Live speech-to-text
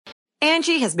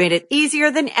Angie has made it easier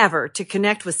than ever to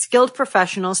connect with skilled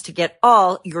professionals to get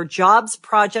all your jobs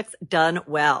projects done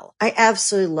well. I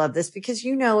absolutely love this because,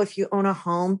 if you own a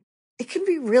home, it can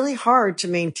be really hard to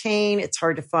maintain. It's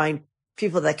hard to find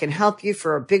people that can help you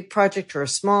for a big project or a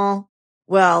small.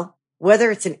 Well, whether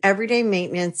it's in everyday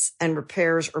maintenance and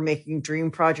repairs or making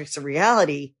dream projects a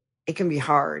reality, it can be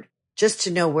hard just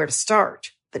to know where to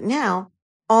start. But now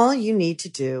all you need to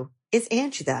do is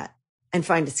Angie that and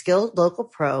find a skilled local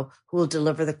pro who will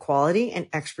deliver the quality and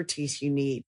expertise you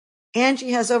need.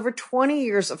 Angie has over 20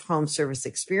 years of home service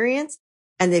experience,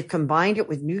 and they've combined it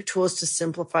with new tools to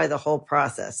simplify the whole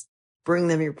process. Bring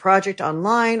them your project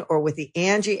online or with the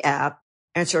Angie app,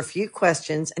 answer a few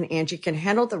questions, and Angie can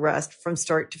handle the rest from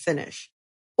start to finish.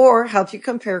 Or help you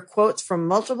compare quotes from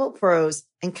multiple pros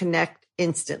and connect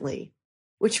instantly,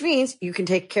 which means you can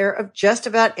take care of just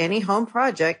about any home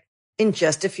project in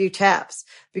just a few taps.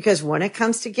 Because when it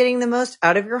comes to getting the most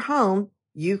out of your home,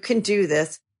 you can do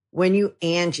this when you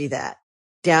Angie that.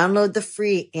 Download the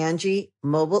free Angie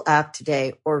mobile app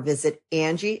today or visit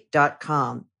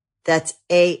Angie.com. That's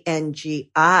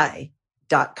ANGI.com.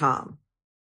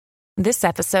 This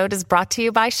episode is brought to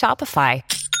you by Shopify.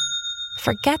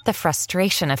 Forget the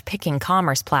frustration of picking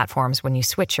commerce platforms when you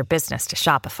switch your business to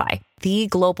Shopify, the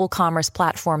global commerce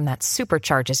platform that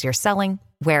supercharges your selling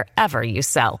wherever you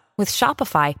sell. With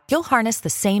Shopify, you'll harness the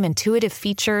same intuitive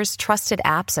features, trusted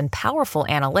apps, and powerful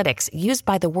analytics used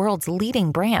by the world's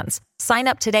leading brands. Sign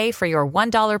up today for your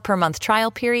 $1 per month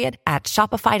trial period at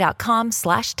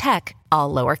shopify.com/tech,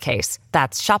 all lowercase.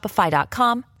 That's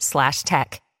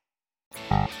shopify.com/tech.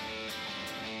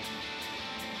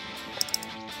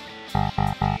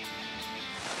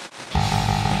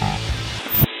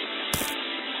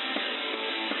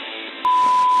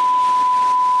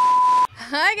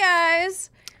 Hi, guys.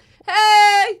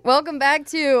 Hey! Welcome back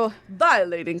to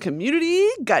Violating Community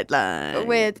Guidelines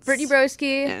with Brittany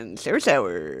Broski and Sarah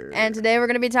Sauer. And today we're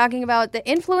going to be talking about the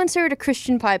influencer to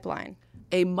Christian pipeline.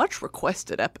 A much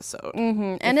requested episode.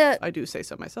 Mm-hmm. And I do say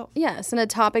so myself. Yes, and a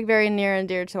topic very near and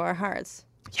dear to our hearts.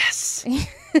 Yes.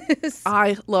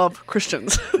 I love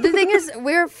Christians. The thing is,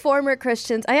 we're former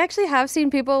Christians. I actually have seen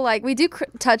people, we do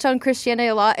touch on Christianity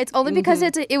a lot. It's only because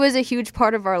it was a huge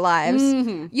part of our lives.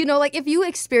 Mm-hmm. If you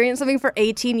experience something for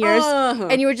 18 years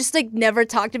and you were just, never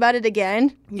talked about it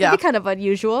again, it'd be kind of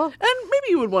unusual. And maybe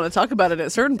you would want to talk about it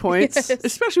at certain points, yes.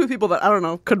 Especially with people that, I don't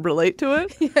know, could relate to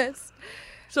it. Yes.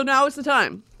 So now is the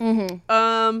time.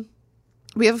 Mm-hmm.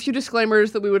 We have a few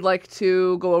disclaimers that we would like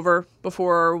to go over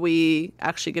before we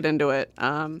actually get into it.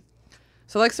 So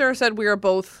like Sarah said, we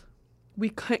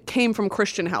came from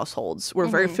Christian households. We're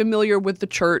very familiar with the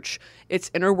church,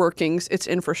 its inner workings, its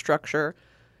infrastructure,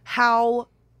 how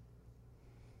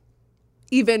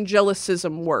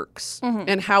evangelicism works,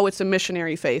 and how it's a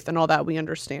missionary faith and all that. We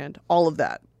understand all of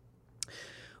that.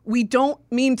 We don't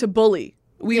mean to bully.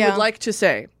 We would like to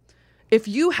say, if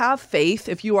you have faith,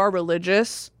 if you are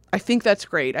religious, I think that's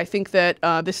great. I think that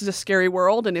this is a scary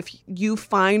world, and if you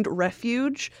find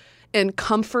refuge and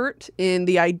comfort in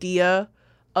the idea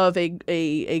of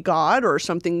a God or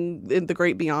something in the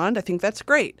great beyond, I think that's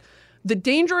great. The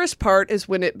dangerous part is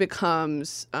when it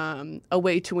becomes a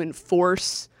way to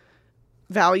enforce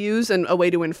values and a way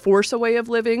to enforce a way of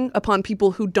living upon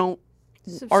people who don't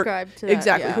subscribe to that.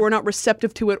 Exactly, who are not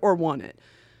receptive to it or want it.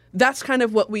 That's kind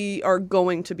of what we are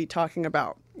going to be talking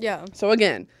about. Yeah. So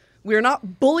again, we are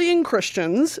not bullying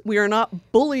Christians. We are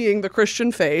not bullying the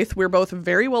Christian faith. We're both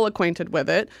very well acquainted with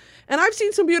it. And I've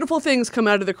seen some beautiful things come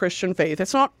out of the Christian faith.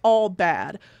 It's not all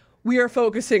bad. We are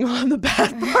focusing on the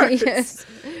bad parts. Yes.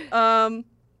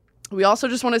 We also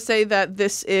just want to say that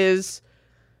this is,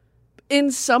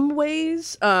 in some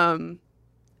ways,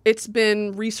 it's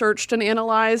been researched and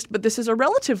analyzed, but this is a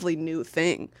relatively new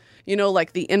thing.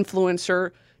 Like the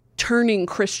influencer turning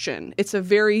Christian. It's a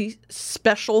very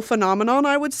special phenomenon,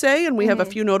 I would say, and we have a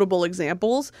few notable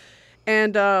examples.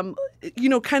 And,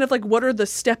 kind of what are the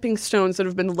stepping stones that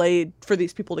have been laid for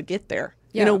these people to get there?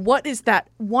 Yeah. What is that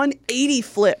 180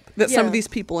 flip that some of these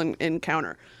people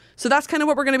encounter? So that's kind of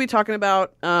what we're going to be talking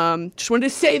about. Just wanted to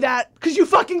say that because you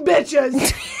fucking bitches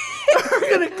are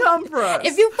going to come for us.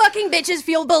 If you fucking bitches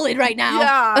feel bullied right now.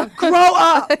 Yeah, grow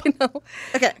up. I know.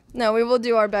 Okay. No, we will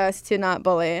do our best to not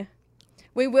bully.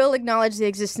 We will acknowledge the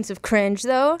existence of cringe,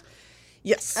 though.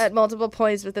 Yes. At multiple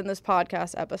points within this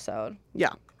podcast episode. Yeah.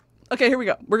 Okay, here we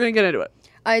go. We're going to get into it.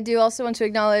 I do also want to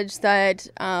acknowledge that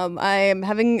I am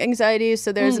having anxiety,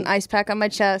 so there's an ice pack on my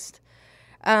chest.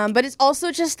 But it's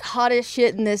also just hot as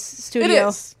shit in this studio. It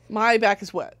is. My back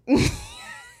is wet.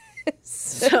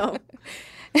 So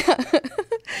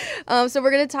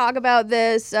we're going to talk about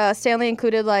this. Stanley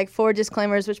included 4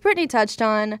 disclaimers, which Brittany touched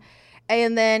on.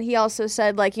 And then he also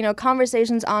said, like, you know,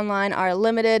 conversations online are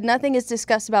limited. Nothing is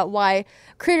discussed about why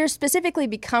creators specifically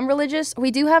become religious.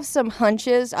 We do have some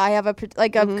hunches. I have a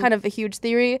kind of a huge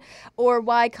theory, or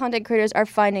why content creators are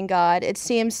finding God. It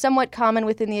seems somewhat common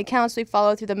within the accounts we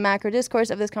follow through the macro discourse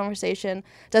of this conversation.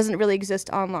 Doesn't really exist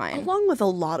online. Along with a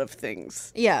lot of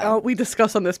things. Yeah. We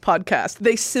discuss on this podcast.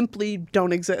 They simply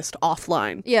don't exist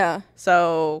offline. Yeah.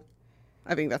 So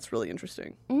I think that's really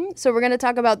interesting. So we're going to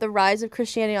talk about the rise of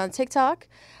Christianity on TikTok.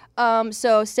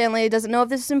 So Stanley doesn't know if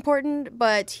this is important,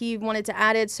 but he wanted to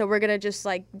add it, so we're going to just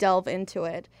like delve into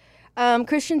it.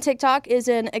 Christian TikTok is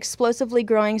an explosively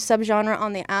growing subgenre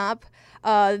on the app.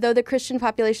 Though the Christian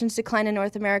population's decline in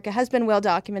North America has been well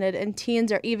documented, and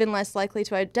teens are even less likely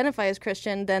to identify as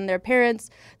Christian than their parents,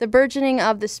 the burgeoning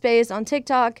of the space on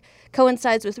TikTok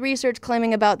coincides with research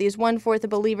claiming about these 1/4 of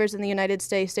believers in the United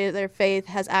States say that their faith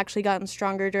has actually gotten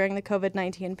stronger during the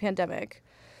COVID-19 pandemic.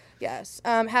 Yes.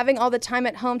 Having all the time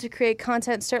at home to create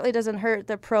content certainly doesn't hurt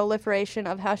the proliferation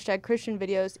of #Christian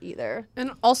videos either.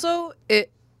 And also,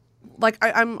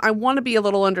 I want to be a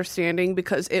little understanding,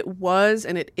 because it was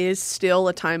and it is still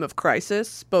a time of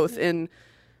crisis, both in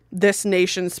this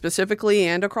nation specifically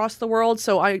and across the world.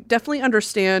 So I definitely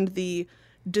understand the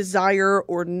desire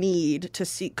or need to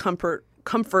seek comfort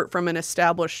from an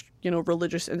established,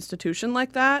 religious institution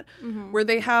like that, where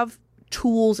they have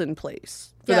tools in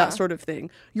place for that sort of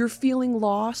thing. You're feeling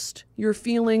lost, you're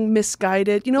feeling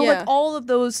misguided, like all of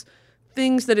those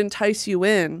things that entice you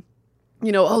in.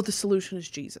 The solution is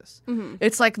Jesus.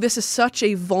 It's like, this is such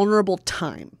a vulnerable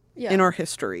time in our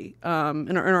history,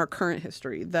 in our current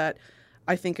history, that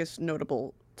I think is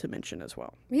notable to mention as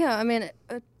well. Yeah, I mean,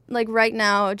 like right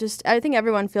now, I think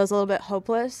everyone feels a little bit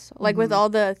hopeless, like with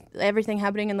all everything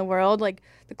happening in the world, like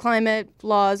the climate,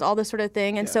 laws, all this sort of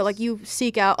thing. And so like you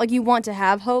seek out, like you want to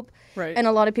have hope. Right. And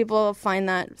a lot of people find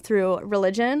that through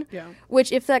religion,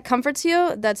 which if that comforts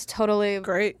you, that's totally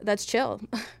great. That's chill.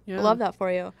 I love that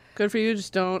for you. Good for you.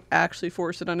 Just don't actually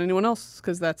force it on anyone else,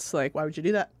 because that's like, why would you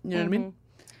do that? You know what I mean?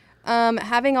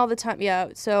 Having all the time. Yeah.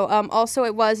 So also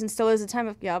it was and still is a time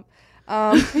of, yes.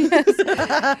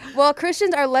 While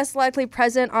Christians are less likely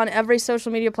present on every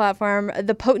social media platform,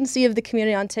 the potency of the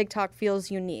community on TikTok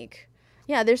feels unique.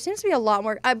 Yeah, there seems to be a lot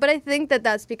more. But I think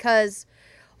that's because,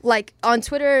 like, on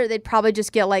Twitter, they'd probably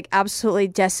just get, like, absolutely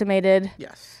decimated.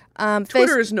 Yes.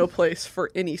 Twitter is no place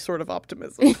for any sort of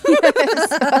optimism.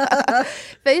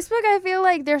 Facebook, I feel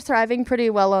like they're thriving pretty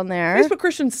well on there. Facebook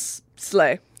Christians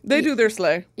slay. They do their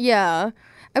slay. Yeah.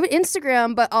 I mean,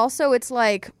 Instagram, but also it's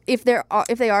like if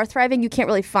they are thriving, you can't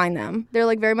really find them. They're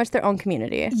like very much their own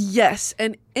community. Yes,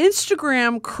 and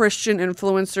Instagram Christian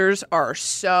influencers are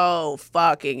so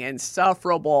fucking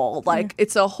insufferable. Like,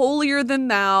 it's a holier than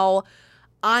thou.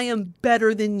 I am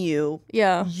better than you.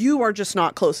 Yeah. You are just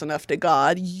not close enough to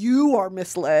God. You are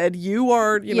misled. You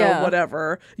are,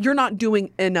 whatever. You're not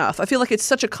doing enough. I feel like it's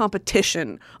such a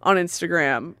competition on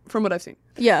Instagram, from what I've seen.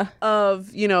 Yeah.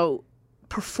 Of,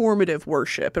 performative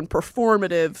worship and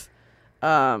performative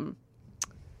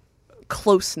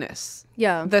closeness.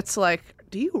 Yeah. That's like,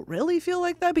 do you really feel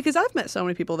like that? Because I've met so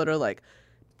many people that are like,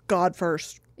 God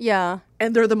first. Yeah.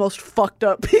 And they're the most fucked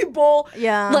up people.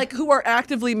 Yeah. Like, who are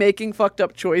actively making fucked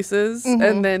up choices,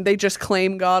 and then they just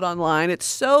claim God online. It's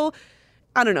so,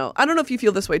 I don't know. I don't know if you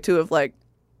feel this way too, of like,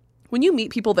 when you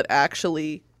meet people that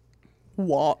actually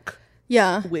walk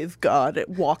with God,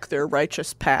 walk their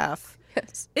righteous path.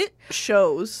 Yes. It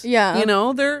shows. Yeah.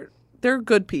 They're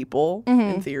good people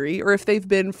in theory, or if they've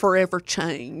been forever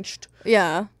changed.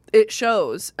 Yeah. It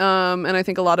shows. And I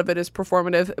think a lot of it is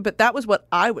performative. But that was what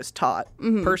I was taught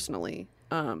personally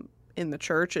in the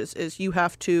church is you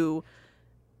have to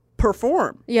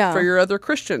perform for your other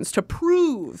Christians to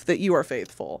prove that you are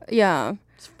faithful. Yeah.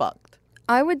 It's fucked.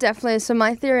 I would definitely. So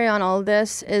my theory on all of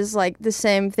this is like the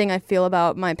same thing I feel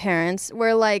about my parents,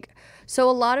 where like, so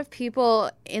a lot of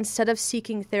people, instead of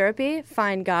seeking therapy,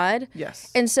 find God. Yes.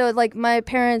 And so like my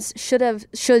parents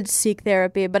should seek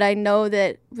therapy, but I know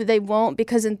that they won't,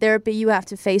 because in therapy you have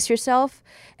to face yourself.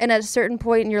 And at a certain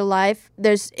point in your life,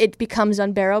 it becomes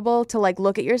unbearable to like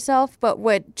look at yourself. But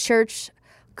what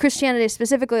Christianity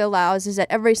specifically allows is that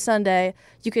every Sunday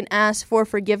you can ask for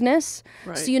forgiveness.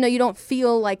 Right. So, you don't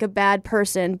feel like a bad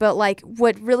person. But like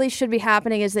what really should be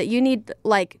happening is that you need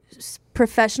like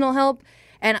professional help.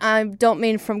 And I don't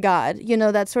mean from God,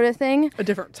 that sort of thing. A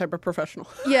different type of professional.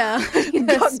 Yeah.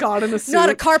 Yes. God in a suit. Not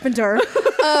a carpenter.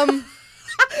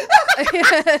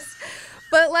 Yes.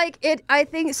 But like I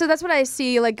think, so that's what I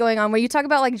see like going on, where you talk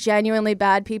about like genuinely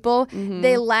bad people,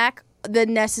 they lack the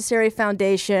necessary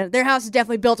foundation. Their house is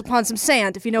definitely built upon some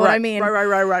sand, if you know what I mean.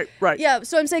 Right. Yeah,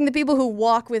 so I'm saying the people who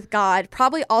walk with God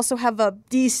probably also have a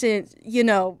decent,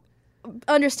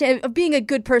 understand of being a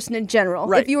good person in general.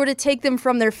 Right. If you were to take them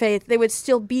from their faith, they would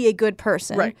still be a good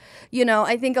person. Right.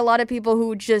 I think a lot of people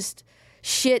who just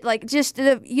shit, like just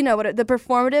the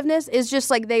performativeness is just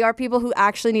like they are people who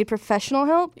actually need professional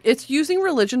help. It's using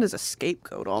religion as a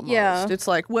scapegoat almost. Yeah. It's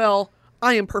like, well,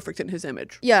 I am perfect in his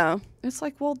image. Yeah. It's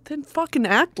like, well, then fucking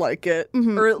act like it,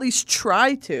 Mm-hmm. or at least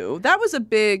try to. That was a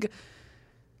big,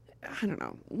 I don't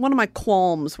know, one of my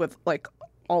qualms with like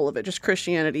all of it, just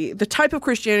Christianity. The type of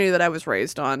Christianity that I was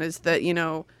raised on is that,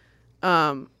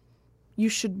 you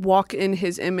should walk in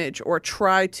his image or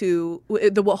try to,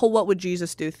 the whole what would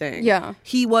Jesus do thing. Yeah.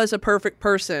 He was a perfect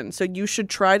person, so you should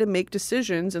try to make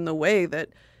decisions in the way that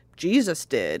Jesus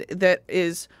did, that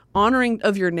is honoring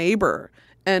of your neighbor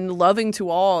and loving to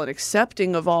all and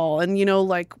accepting of all, and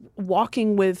like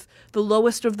walking with the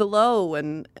lowest of the low,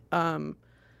 and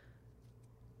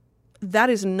that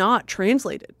is not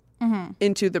translated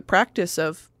into the practice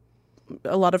of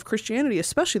a lot of Christianity,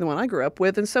 especially the one I grew up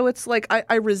with. And so it's like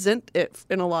I resent it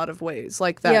in a lot of ways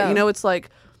like that. Yeah. It's like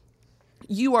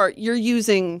you're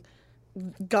using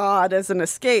God as an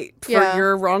escape for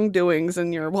your wrongdoings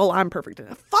and I'm perfect.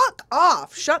 Fuck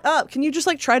off. Shut up. Can you just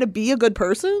like try to be a good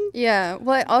person? Yeah.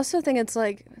 Well, I also think it's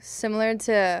like similar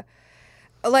to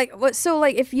like what. So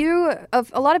like if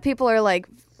a lot of people are like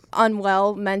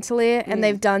unwell mentally and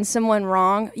they've done someone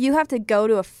wrong, you have to go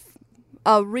to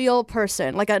a real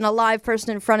person, like an alive person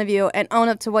in front of you, and own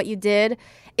up to what you did.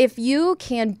 If you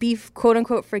can be quote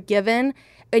unquote forgiven,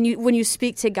 and when you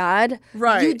speak to God,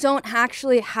 right, you don't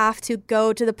actually have to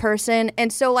go to the person.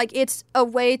 And so like it's a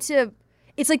way to,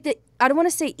 it's like I don't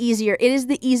want to say easier. It is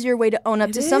the easier way to own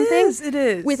up to something. It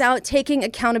is. Without taking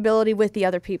accountability with the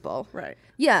other people. Right.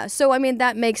 Yeah. So I mean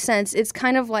that makes sense. It's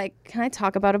kind of like, can I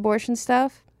talk about abortion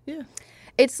stuff? Yeah.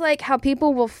 It's like how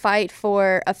people will fight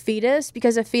for a fetus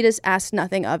because a fetus asks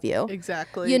nothing of you.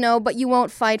 Exactly. But you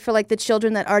won't fight for like the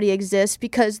children that already exist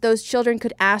because those children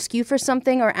could ask you for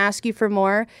something or ask you for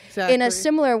more. Exactly. In a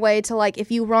similar way to like if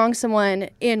you wrong someone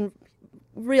in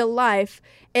real life,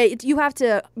 you have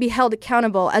to be held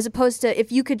accountable, as opposed to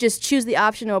if you could just choose the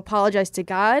option to apologize to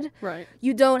God. Right.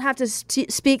 You don't have to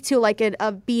speak to like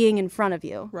a being in front of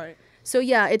you. Right. So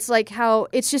yeah, it's like how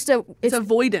it's just it's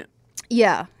avoidant.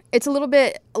 Yeah. It's a little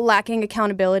bit lacking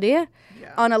accountability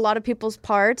on a lot of people's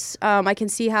parts. I can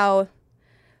see how,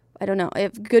 I don't know,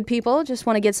 if good people just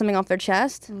want to get something off their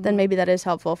chest, then maybe that is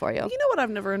helpful for you. You know what I've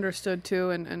never understood too,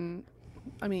 and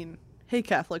I mean, hey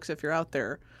Catholics, if you're out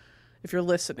there, if you're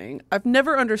listening, I've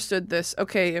never understood this.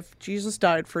 Okay, if Jesus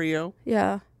died for you,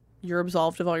 Yeah. you're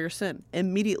absolved of all your sin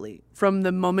immediately from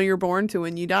the moment you're born to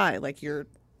when you die. Like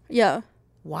Yeah.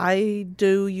 why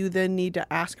do you then need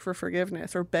to ask for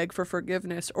forgiveness or beg for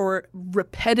forgiveness or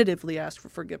repetitively ask for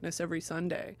forgiveness every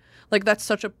Sunday? Like that's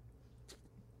such a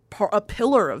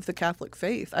pillar of the Catholic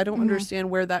faith. I don't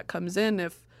understand where that comes in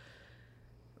if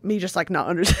me just like not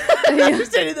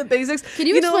understanding the basics. Can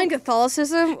you explain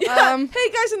Catholicism? Yeah. Hey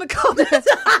guys in the comments.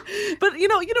 But you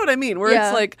know what I mean, where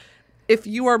it's like if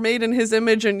you are made in his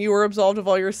image and you are absolved of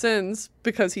all your sins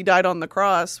because he died on the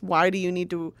cross, why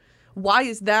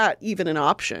is that even an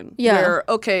option? Yeah. Where,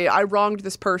 okay, I wronged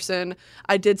this person,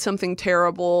 I did something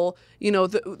terrible,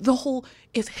 the whole,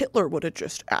 if Hitler would have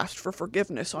just asked for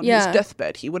forgiveness on his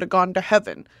deathbed, he would have gone to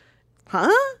heaven.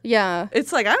 Huh? Yeah.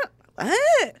 It's like,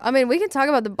 I mean, we can talk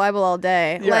about the Bible all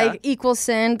day. Yeah. Like, equal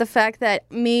sin, the fact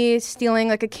that me stealing,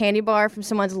 like, a candy bar from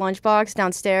someone's lunchbox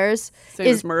downstairs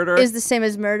as murder. Is the same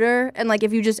as murder. And, like,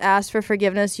 if you just ask for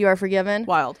forgiveness, you are forgiven.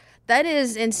 Wild. That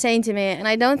is insane to me. And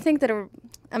I don't think that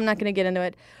I'm not going to get into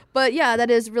it. But, yeah, that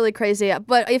is really crazy.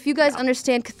 But if you guys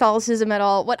understand Catholicism at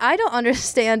all, what I don't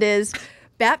understand is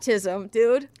baptism,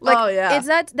 dude. Like, oh, yeah.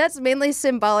 That's mainly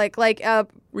symbolic. Like,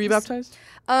 were you baptized?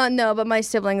 No, but my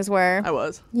siblings were. I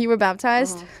was. You were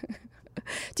baptized?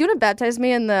 Do you want to baptize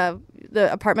me in the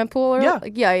apartment pool? Or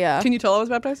Yeah. Yeah. Can you tell I was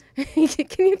baptized? Can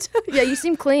you tell? Yeah, you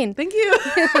seem clean. Thank you.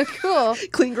 Cool.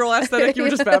 Clean girl aesthetic. You were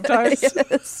just baptized.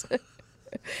 Yes.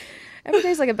 Every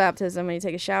day's like a baptism when you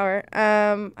take a shower.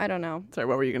 I don't know. Sorry,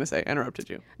 what were you going to say? I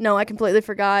interrupted you. No, I completely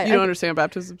forgot. You don't understand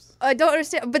baptisms? I don't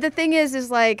understand. But the thing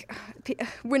is like,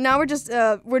 we're not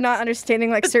understanding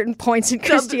like certain points in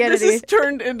Christianity. This has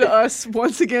turned into us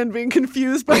once again being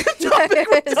confused by the topic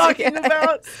we're talking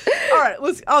about. All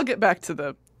right, I'll get back to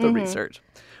the research.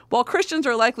 While Christians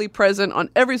are likely present on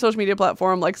every social media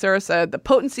platform, like Sarah said, the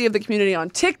potency of the community on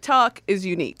TikTok is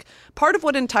unique. Part of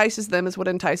what entices them is what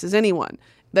entices anyone,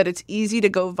 that it's easy to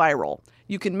go viral.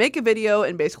 You can make a video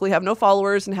and basically have no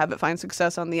followers and have it find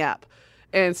success on the app.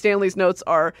 And Stanley's notes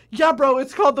are, yeah, bro,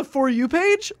 it's called the For You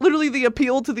page. Literally the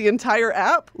appeal to the entire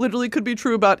app literally could be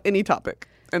true about any topic.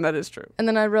 And that is true. And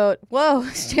then I wrote, whoa,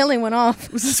 Stanley went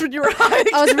off. Was this when you were high?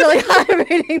 I was really high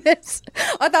reading this.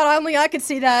 I thought only I could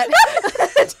see that.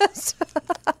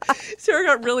 Sarah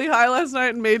got really high last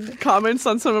night and made comments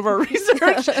on some of our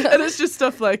research. And it's just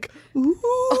stuff like, ooh.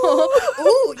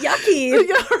 Ooh, yucky.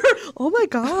 Oh my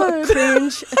God.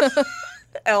 Cringe.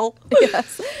 L.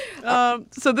 Yes.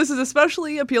 So this is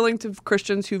especially appealing to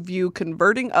Christians who view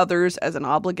converting others as an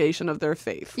obligation of their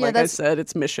faith. Yeah, like I said,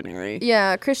 it's missionary.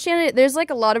 Yeah, Christianity, there's like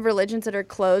a lot of religions that are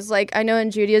closed. Like I know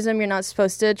in Judaism, you're not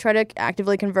supposed to try to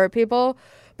actively convert people,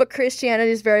 but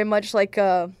Christianity is very much like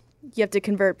you have to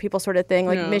convert people sort of thing,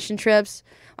 like mission trips.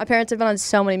 My parents have been on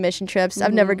so many mission trips.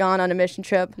 I've never gone on a mission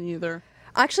trip. Me either.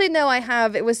 Actually, no, I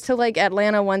have. It was to like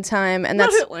Atlanta one time, and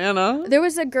Not Atlanta. There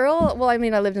was a girl. Well, I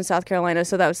mean, I lived in South Carolina,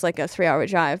 so that was like a 3-hour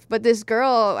drive. But this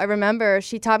girl, I remember,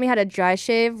 she taught me how to dry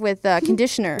shave with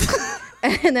conditioner,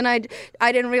 and then I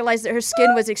didn't realize that her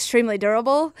skin was extremely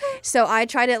durable. So I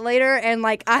tried it later, and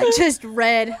like I just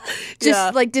read,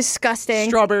 like disgusting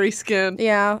Strawberry skin.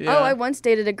 Yeah. Oh, I once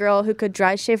dated a girl who could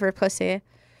dry shave her pussy.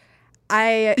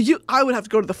 I would have to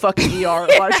go to the fucking ER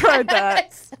if I tried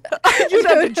that. You'd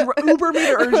have to Uber me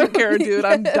to urgent care, dude.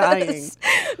 I'm dying.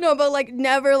 No, but like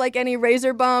never like any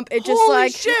razor bump. It just Holy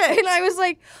like shit. And I was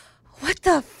like, what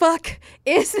the fuck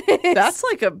is this? That's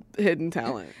like a hidden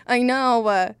talent. I know.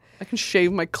 I can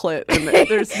shave my clit and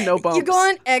there's no bumps. You go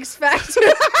on X Factor.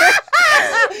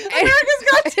 America's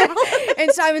Got Talent.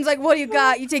 And Simon's like, what do you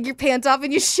got? You take your pants off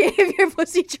and you shave your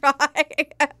pussy dry.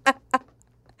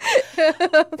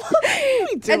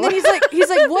 And then he's like,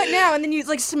 what now? And then you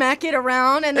like smack it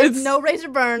around, and there's no razor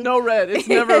burn. No red. It's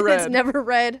never red. It's never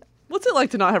red. What's it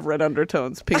like to not have red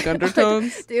undertones, pink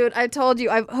undertones? Dude, I told you,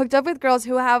 I've hooked up with girls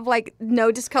who have like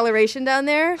no discoloration down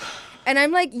there, and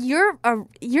I'm like, you're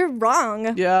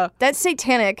wrong. Yeah, that's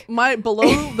satanic. My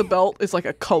below the belt is like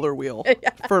a color wheel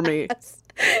for me.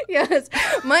 Yes,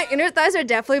 my inner thighs are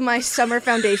definitely my summer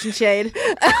foundation shade.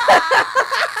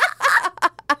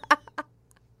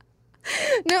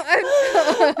 No,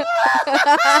 come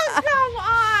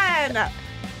on.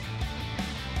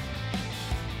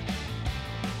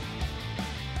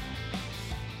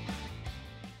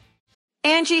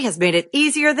 Angie has made it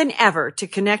easier than ever to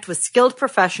connect with skilled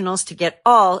professionals to get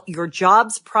all your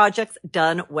jobs projects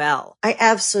done well. I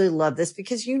absolutely love this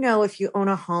because, you know, if you own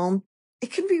a home,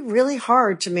 it can be really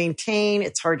hard to maintain.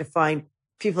 It's hard to find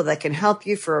people that can help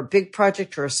you for a big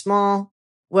project or a small.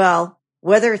 Well,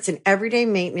 whether it's in everyday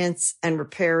maintenance and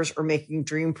repairs or making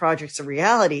dream projects a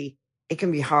reality, it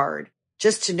can be hard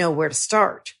just to know where to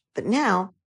start. But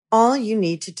now, all you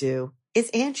need to do is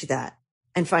Angie that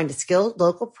and find a skilled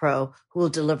local pro who will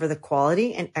deliver the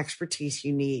quality and expertise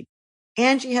you need.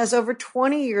 Angie has over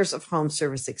 20 years of home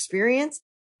service experience,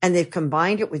 and they've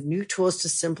combined it with new tools to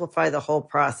simplify the whole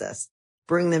process.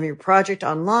 Bring them your project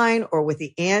online or with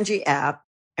the Angie app.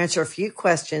 Answer a few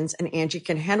questions, and Angie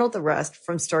can handle the rest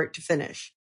from start to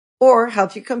finish. Or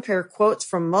help you compare quotes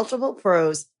from multiple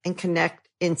pros and connect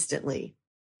instantly.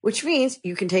 Which means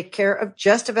you can take care of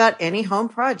just about any home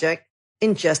project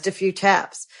in just a few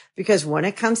taps. Because when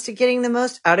it comes to getting the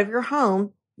most out of your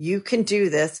home, you can do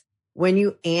this when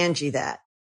you Angie that.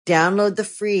 Download the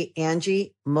free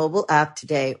Angie mobile app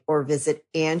today or visit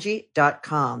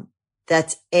Angie.com.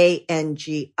 That's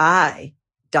ANGI.com.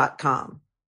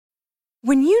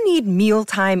 When you need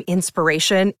mealtime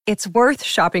inspiration, it's worth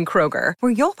shopping Kroger,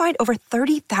 where you'll find over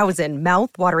 30,000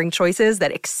 mouth-watering choices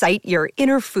that excite your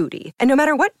inner foodie. And no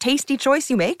matter what tasty choice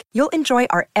you make, you'll enjoy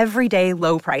our everyday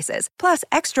low prices, plus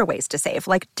extra ways to save,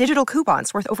 like digital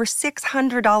coupons worth over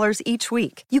 $600 each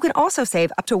week. You can also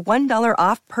save up to $1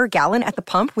 off per gallon at the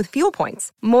pump with fuel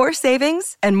points. More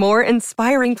savings and more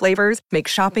inspiring flavors make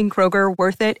shopping Kroger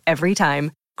worth it every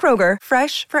time. Kroger,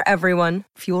 fresh for everyone.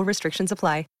 Fuel restrictions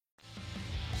apply.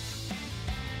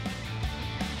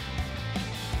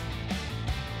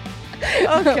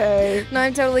 Okay. No,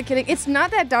 I'm totally kidding. It's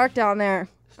not that dark down there.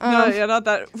 Not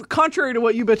that. Contrary to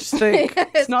what you bitches think,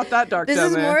 it's not that dark down there.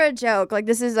 This is more a joke. Like,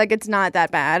 this is like, it's not that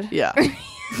bad. Yeah.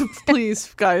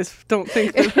 Please, guys, don't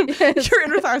think that your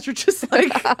inner thighs are just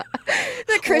like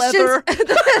the Christians.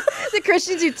 The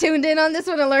Christians who tuned in on this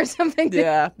one to learn something.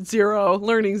 Yeah,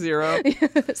 learning zero.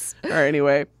 Yes. All right,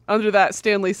 anyway, under that,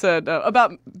 Stanley said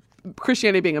about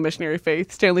Christianity being a missionary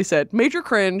faith, Stanley said, major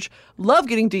cringe, love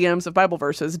getting DMs of Bible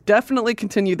verses. Definitely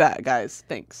continue that, guys.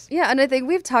 Thanks. Yeah, and I think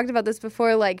we've talked about this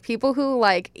before, like people who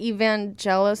like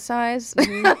evangelicize.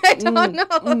 I don't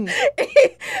know.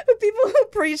 People who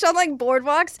preach on like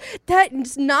boardwalks,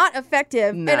 that's not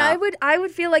effective. No. And I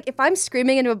would feel like if I'm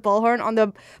screaming into a bullhorn on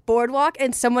the boardwalk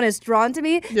and someone is drawn to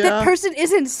me, that person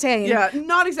is insane. Yeah,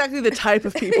 not exactly the type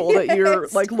of people that you're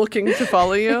like looking to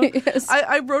follow you. Yes.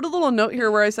 I wrote a little note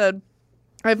here where I said,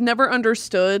 I've never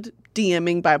understood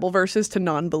DMing Bible verses to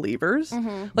non-believers.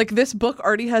 Like this book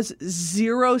already has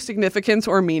zero significance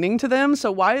or meaning to them.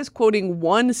 So why is quoting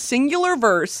one singular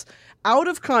verse out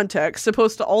of context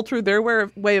supposed to alter their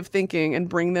way of thinking and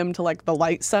bring them to like the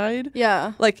light side?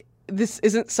 Yeah. Like this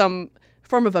isn't some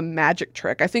form of a magic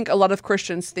trick. I think a lot of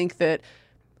Christians think that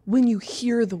when you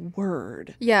hear the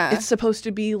word, it's supposed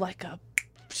to be like a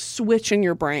switch in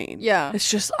your brain. Yeah. It's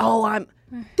just,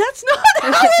 that's not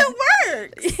how it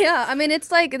works. Yeah, I mean, it's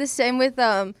like the same with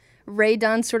Ray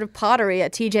Dunn's sort of pottery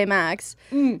at TJ Maxx.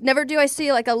 Never do I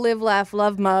see like a live, laugh,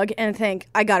 love mug and think,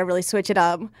 I gotta really switch it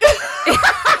up.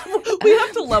 We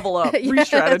have to level up,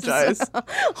 re-strategize.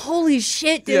 Holy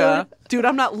shit, dude. Yeah. Dude,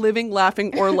 I'm not living,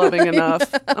 laughing, or loving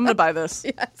enough. I'm gonna buy this.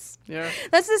 Yes. Yeah.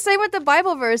 That's the same with the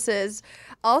Bible verses.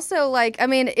 Also, like, I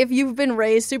mean, if you've been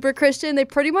raised super Christian, they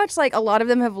pretty much, like, a lot of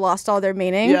them have lost all their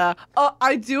meaning. Yeah.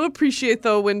 I do appreciate,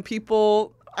 though, when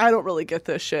people, I don't really get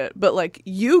this shit, but, like,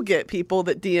 you get people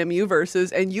that DM you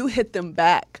verses and you hit them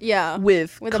back. Yeah.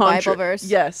 With a Bible verse.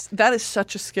 Yes. That is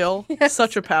such a skill. Yes.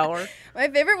 Such a power. My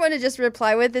favorite one to just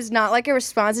reply with is not like a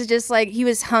response. It's just like, he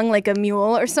was hung like a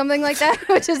mule or something like that,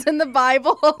 which is in the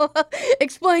Bible.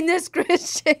 Explain this,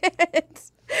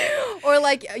 Christians. Or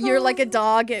like you're like a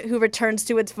dog who returns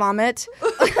to its vomit.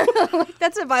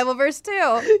 That's a Bible verse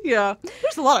too. Yeah.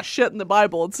 There's a lot of shit in the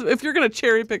Bible. If you're going to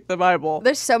cherry pick the Bible.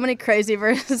 There's so many crazy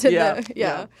verses in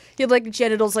Yeah. He had like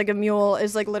genitals like a mule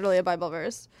is like literally a Bible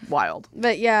verse. Wild.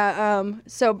 But yeah,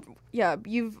 so yeah,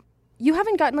 you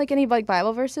haven't gotten like any like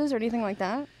Bible verses or anything like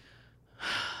that?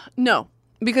 No,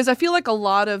 because I feel like a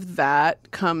lot of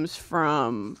that comes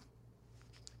from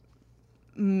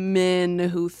men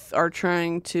who are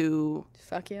trying to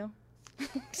fuck you.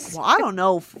 Well, I don't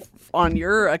know on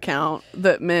your account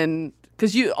that men,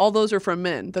 because all those are from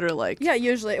men that are like, yeah,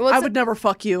 usually. Well, I would never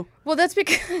fuck you. Well, that's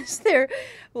because they're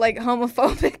like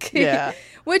homophobic. Yeah.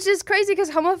 Which is crazy because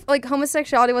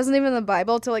homosexuality wasn't even in the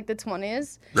Bible till like the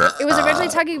 20s. It was originally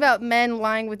talking about men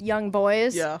lying with young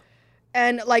boys. Yeah.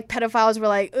 And like pedophiles were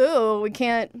like, ooh, we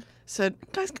can't. Said,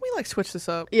 guys, can we like switch this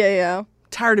up? Yeah.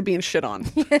 Tired of being shit on.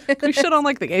 Can we shit on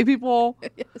like the gay people?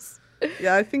 Yes.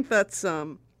 Yeah, I think that's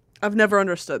I've never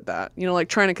understood that. You know, like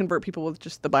trying to convert people with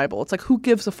just the Bible. It's like, who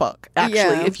gives a fuck?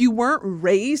 Actually, if you weren't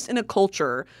raised in a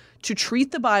culture to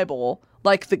treat the Bible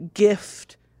like the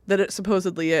gift that it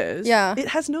supposedly is, it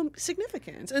has no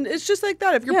significance. And it's just like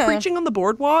that. If you're preaching on the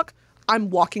boardwalk, I'm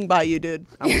walking by you, dude.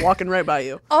 I'm walking right by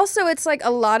you. Also, it's like a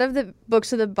lot of the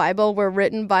books of the Bible were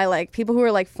written by like people who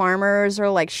are like farmers or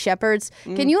like shepherds.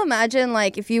 Can you imagine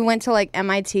like if you went to like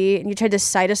MIT and you tried to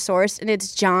cite a source and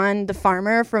it's John the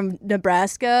farmer from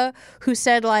Nebraska who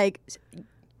said like,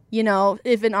 you know,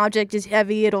 if an object is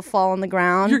heavy, it'll fall on the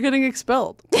ground. You're getting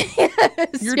expelled.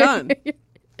 Yes, You're done.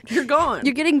 You're gone.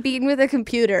 You're getting beaten with a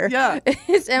computer. Yeah.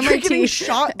 It's MIT. You're getting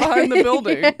shot behind the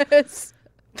building. Yes.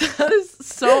 That is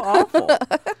so awful.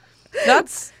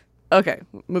 That's okay.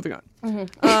 Moving on.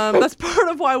 That's part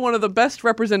of why one of the best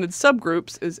represented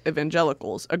subgroups is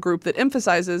evangelicals, a group that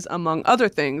emphasizes, among other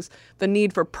things, the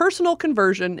need for personal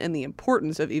conversion and the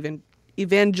importance of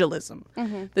evangelism.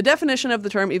 The definition of the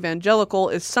term evangelical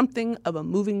is something of a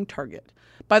moving target.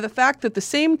 By the fact that the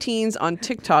same teens on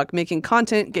TikTok making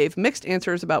content gave mixed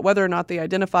answers about whether or not they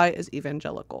identify as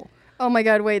evangelical. Oh my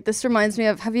God, wait, this reminds me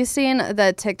of, have you seen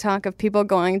the TikTok of people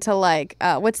going to like,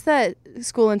 what's that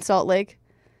school in Salt Lake?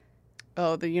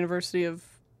 Oh, the University of...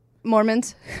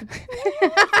 Mormons.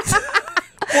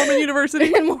 Mormon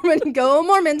University. Mormon, go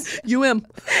Mormons. UM.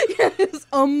 Yes,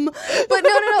 but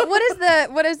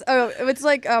no, it's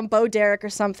like Bo Derek or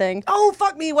something. Oh,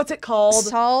 fuck me, what's it called?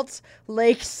 Salt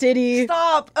Lake City.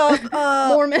 Stop.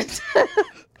 Mormons.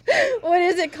 What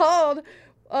is it called?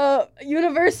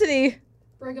 University.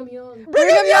 Brigham Young.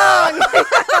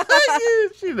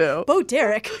 You know. Bo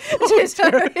Derek. Hey,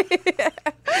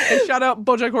 shout out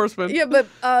BoJack Horseman. Yeah, but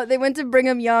they went to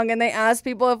Brigham Young and they asked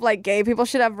people if like gay people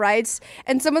should have rights,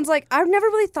 and someone's like, I've never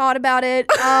really thought about it.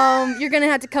 You're gonna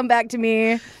have to come back to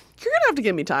me. You're gonna have to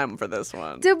give me time for this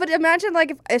one. Dude, but imagine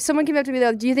like if someone came up to me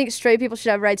though, do you think straight people should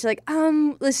have rights? You're like,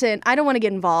 listen, I don't want to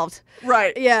get involved.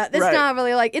 Right. Yeah, that's right. not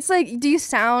really like. It's like, you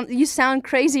sound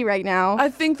crazy right now. I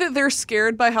think that they're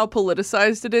scared by how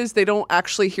politicized it is. They don't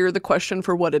actually hear the question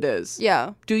for what it is.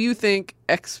 Yeah. Do you think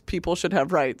X people should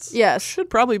have rights? Yes. Should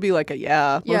probably be like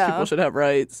most people should have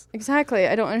rights. Exactly.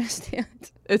 I don't understand.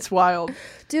 It's wild.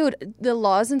 Dude, the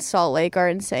laws in Salt Lake are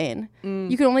insane.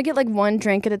 You can only get like one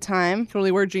drink at a time. You can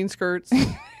only wear jean skirts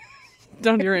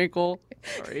down to your ankle.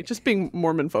 Sorry, just being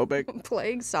Mormon phobic.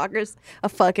 Playing soccer's a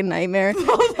fucking nightmare.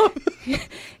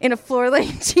 In a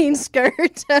floor-length jean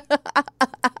skirt.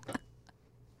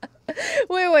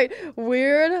 Wait.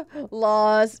 Weird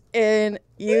laws in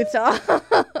Utah.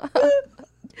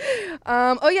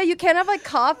 Oh yeah, you can't have like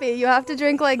coffee. You have to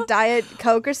drink like Diet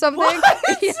Coke or something.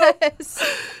 What? Yes.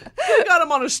 They got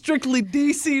him on a strictly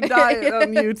DC diet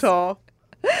in Utah.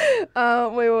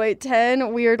 Wait.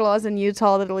 10 weird laws in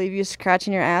Utah that'll leave you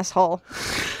scratching your asshole.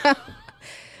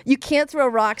 You can't throw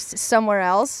rocks somewhere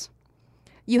else.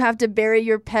 You have to bury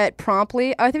your pet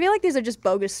promptly. I feel like these are just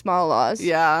bogus small laws.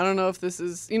 Yeah, I don't know if this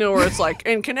is, where it's like,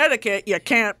 in Connecticut, you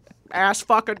can't ass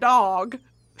fuck a dog.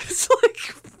 It's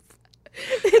like...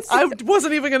 I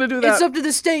wasn't even going to do that. It's up to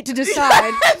the state to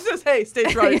decide. It's just, hey,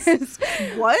 states' rights. Yes.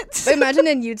 What? But imagine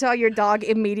in Utah, your dog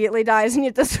immediately dies and you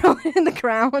have to throw it in the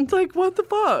ground. Like, what the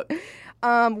fuck?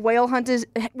 Whale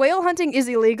hunting is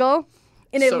illegal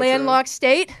in a So landlocked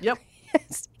state. Yep.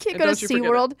 Yes. You can't And go to don't you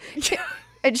forget SeaWorld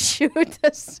and shoot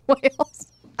the whales.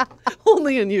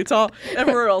 Only in Utah.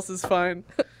 Everywhere else is fine.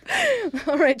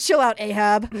 All right, chill out,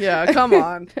 Ahab. Yeah, come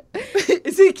on.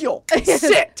 Ezekiel,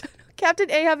 sit.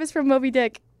 Captain Ahab is from Moby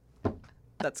Dick.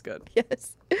 That's good.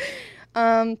 Yes.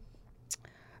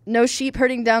 No sheep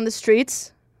herding down the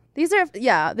streets. This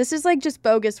is like just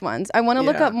bogus ones. I want to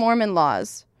look up Mormon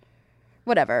laws.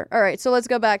 Whatever. All right, so let's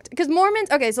go back. Because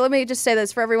Mormons... Okay, so let me just say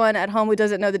this for everyone at home who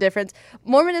doesn't know the difference.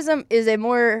 Mormonism is a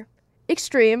more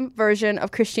extreme version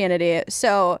of Christianity.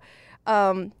 So...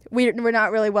 we're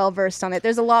not really well versed on it.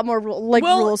 There's a lot more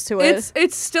rules to it.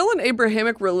 It's still an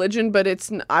Abrahamic religion, but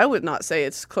I would not say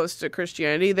it's close to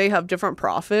Christianity. They have different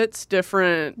prophets,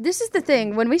 different. This is the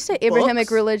thing. When we say Abrahamic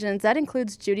books. religions, that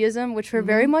includes Judaism, which we're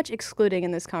very much excluding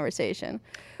in this conversation.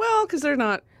 Well, because they're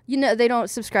not. They don't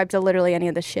subscribe to literally any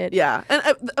of the shit. Yeah, and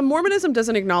Mormonism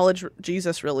doesn't acknowledge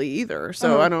Jesus really either.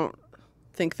 So I don't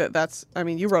think that's. I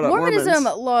mean, you wrote up Mormonism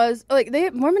Mormons. laws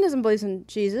Mormonism believes in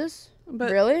Jesus. But,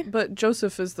 really? But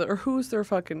Joseph is who's their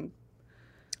fucking...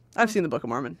 I've seen the Book of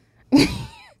Mormon.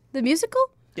 The musical?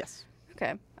 Yes.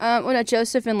 Okay. Not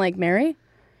Joseph and like Mary?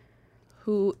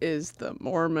 Who is the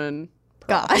Mormon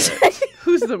God. prophet?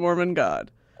 Who's the Mormon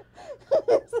God?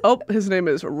 Oh, his name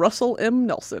is Russell M.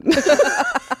 Nelson.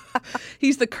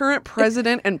 He's the current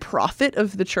president and prophet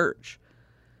of the church.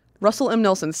 Russell M.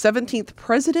 Nelson, 17th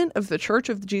president of the Church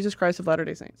of Jesus Christ of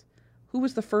Latter-day Saints. Who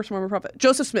was the first Mormon prophet?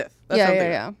 Joseph Smith. That's what I'm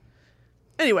thinking. Yeah.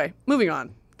 Anyway, moving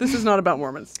on. This is not about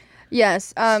Mormons.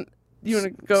 Yes. You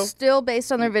want to go? Still,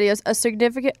 based on their videos, a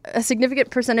significant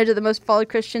percentage of the most followed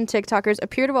Christian TikTokers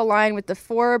appear to align with the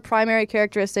 4 primary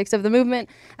characteristics of the movement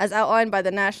as outlined by the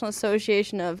National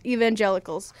Association of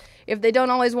Evangelicals. If they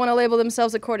don't always want to label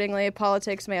themselves accordingly,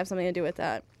 politics may have something to do with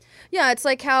that. Yeah, it's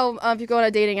like how if you go on a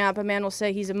dating app, a man will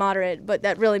say he's a moderate, but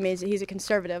that really means that he's a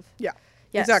conservative. Yeah,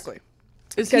 Yes. exactly.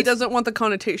 He doesn't want the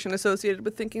connotation associated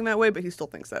with thinking that way, but he still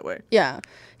thinks that way. Yeah.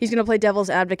 He's going to play devil's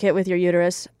advocate with your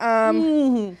uterus.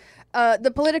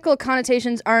 The political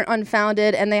connotations aren't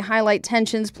unfounded, and they highlight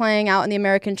tensions playing out in the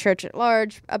American church at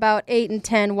large. About 8 in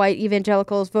 10 white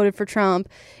evangelicals voted for Trump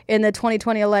in the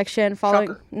 2020 election,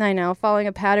 following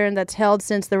a pattern that's held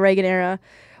since the Reagan era.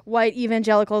 White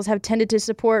evangelicals have tended to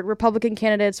support Republican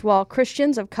candidates, while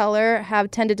Christians of color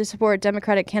have tended to support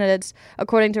Democratic candidates,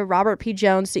 according to Robert P.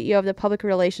 Jones, CEO of the Public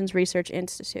Relations Research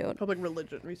Institute. Public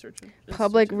Religion Research Institute.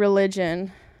 Public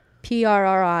Religion,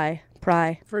 PRRI.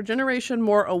 For a generation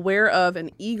more aware of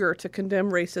and eager to condemn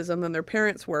racism than their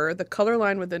parents were, the color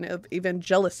line within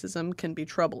evangelicism can be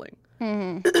troubling.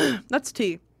 Mm-hmm. That's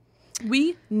T.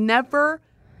 We never,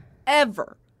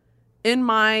 ever, in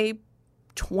my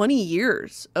 20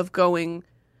 years of going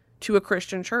to a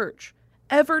Christian church,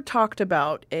 ever talked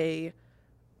about a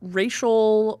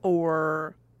racial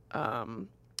or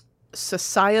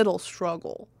societal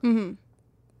struggle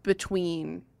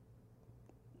between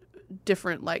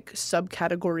different like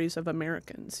subcategories of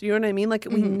Americans. You know what I mean? Like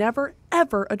we never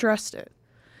ever addressed it.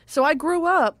 So I grew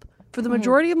up for the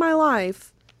majority of my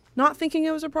life not thinking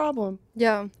it was a problem.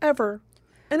 Yeah. Ever.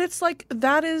 And it's like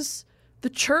the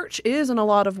church is in a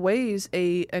lot of ways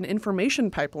an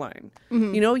information pipeline.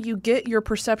 You know, you get your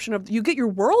perception you get your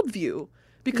worldview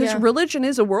because religion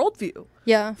is a worldview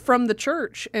Yeah. from the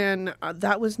church, and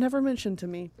that was never mentioned to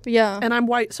me. Yeah. And I'm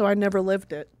white, so I never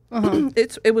lived it.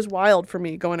 It was wild for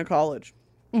me going to college.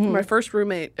 My first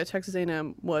roommate at Texas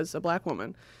A&M was a black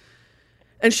woman.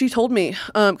 And she told me,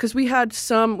 because we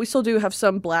still do have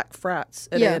some black frats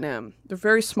at A&M. They're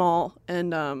very small,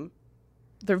 and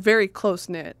they're very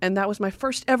close-knit. And that was my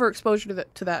first ever exposure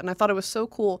to that. And I thought it was so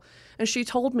cool. And she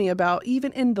told me about,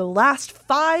 even in the last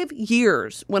 5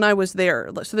 years when I was there.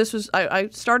 So this was, I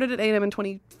started at A&M in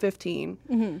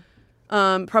 2015.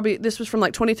 Probably, this was from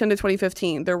like 2010 to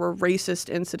 2015. There were racist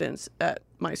incidents at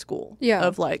my school.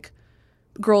 Of like,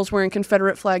 girls wearing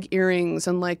Confederate flag earrings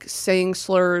and like saying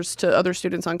slurs to other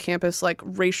students on campus, like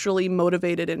racially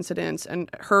motivated incidents, and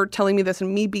her telling me this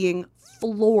and me being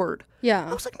floored.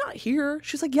 I was like, not here.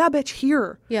 She's like, yeah, bitch,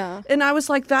 here. And I was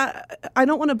like, that, I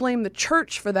don't want to blame the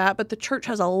church for that, but the church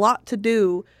has a lot to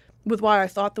do with why I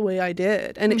thought the way I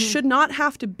did. And it should not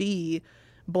have to be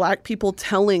black people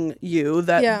telling you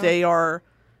that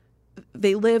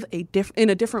they live in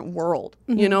a different world,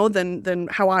 you know, than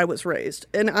how I was raised.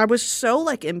 And I was so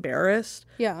like embarrassed.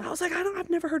 I was like, I've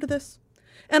never heard of this.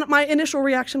 And my initial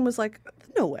reaction was like,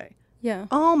 no way.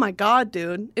 Oh my God,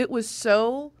 dude. It was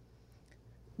so,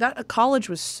 that college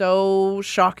was so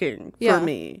shocking for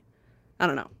me. I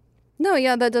don't know. No,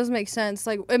 yeah, that does make sense.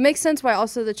 Like, it makes sense why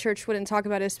also the church wouldn't talk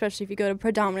about it, especially if you go to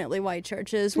predominantly white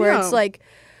churches, where it's like,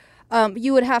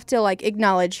 you would have to like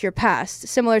acknowledge your past,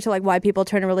 similar to like why people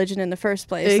turn to religion in the first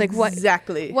place.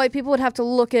 Exactly. Like white people would have to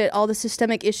look at all the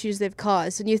systemic issues they've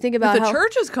caused, and you think about the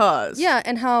church has caused.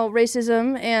 And how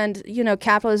racism and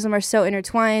capitalism are so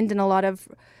intertwined, and a lot of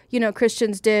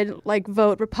Christians did like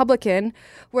vote Republican,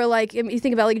 where like you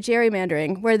think about like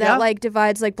gerrymandering, where that like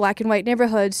divides like black and white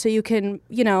neighborhoods, so you can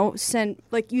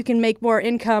you can make more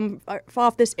income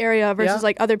off this area versus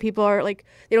like other people are like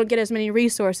they don't get as many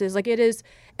resources. Like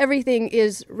everything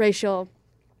is racial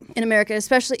in America,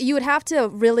 especially. You would have to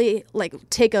really like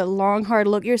take a long, hard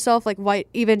look at yourself, like white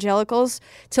evangelicals,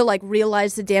 to like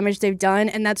realize the damage they've done,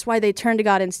 and that's why they turn to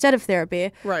God instead of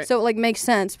therapy. Right. So it like makes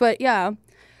sense, but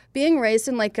being raised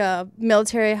in like a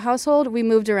military household, we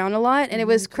moved around a lot, and it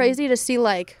was crazy to see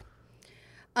like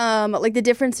the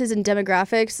differences in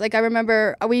demographics. Like I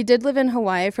remember we did live in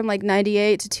Hawaii from like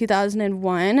 98 to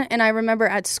 2001, and I remember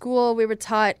at school we were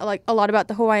taught like a lot about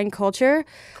the Hawaiian culture.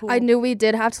 I knew we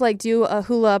did have to like do a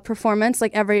hula performance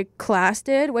like every class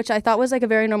did, which I thought was like a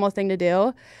very normal thing to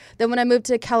do. Then when I moved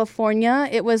to California,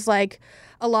 it was like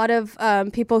a lot of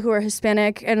people who are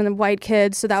Hispanic and then white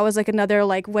kids. So that was like another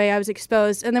like way I was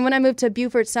exposed. And then when I moved to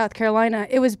Beaufort, South Carolina,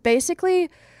 it was basically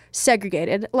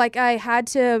segregated. Like I had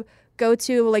to go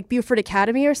to like Beaufort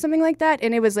Academy or something like that,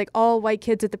 and it was like all white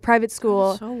kids at the private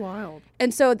school. So wild.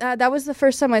 And so that was the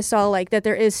first time I saw like that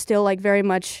there is still like very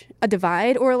much a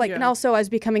divide, or like, and also as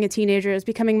becoming a teenager, as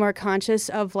becoming more conscious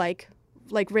of like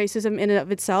racism in and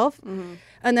of itself.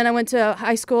 And then I went to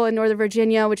high school in Northern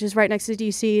Virginia, which is right next to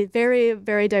DC, very,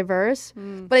 very diverse.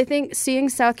 But I think seeing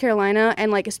South Carolina,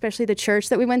 and like especially the church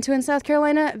that we went to in South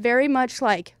Carolina, very much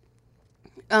like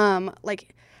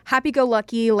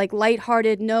happy-go-lucky, like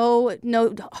lighthearted, no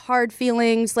hard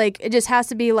feelings. Like it just has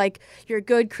to be like you're a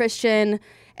good Christian.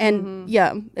 And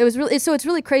it was really, so it's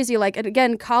really crazy. Like, and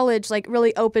again, college like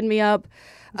really opened me up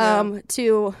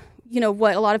to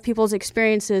what a lot of people's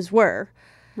experiences were.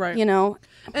 Right. And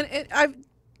I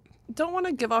don't want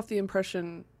to give off the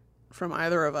impression from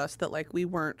either of us that like we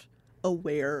weren't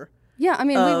aware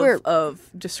we were of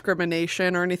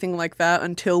discrimination or anything like that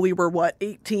until we were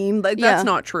 18. Like that's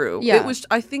not true. It was,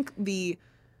 I think the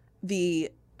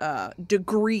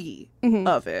degree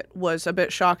of it was a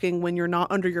bit shocking when you're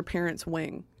not under your parents'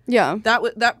 wing.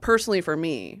 That personally for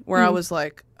me, where I was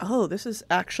like, oh, this is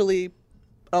actually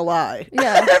a lie.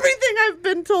 Everything I've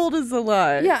been told is a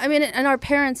lie. I mean, and our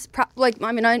parents,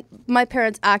 my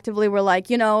parents actively were like,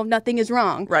 nothing is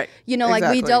wrong. Right.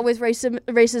 Like we dealt with racism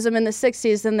in the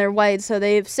 60s, and they're white, so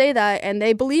they say that, and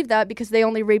they believe that because they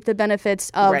only reap the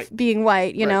benefits of being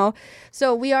white, you know?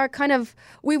 So we are kind of,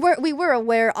 we were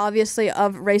aware, obviously,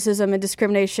 of racism and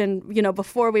discrimination,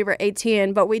 before we were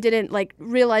 18, but we didn't, like,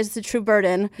 realize the true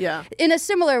burden. In a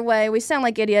similar way, we sound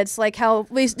like idiots, like how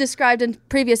we described in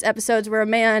previous episodes where a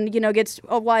man, gets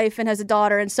a wife and has a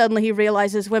daughter, and suddenly he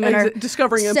realizes women are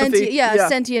discovering empathy.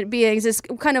 Sentient beings is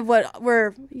kind of what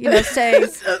we're saying.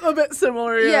 It's a bit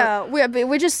similar.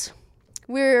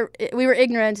 We were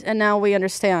ignorant, and now we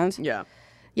understand.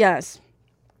 Yes.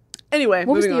 Anyway,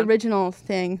 what was the original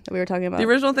thing that we were talking about? The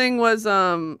original thing was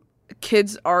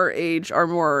kids our age are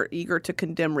more eager to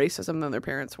condemn racism than their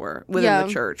parents were within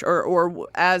the church, or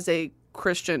as a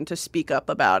Christian to speak up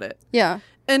about it.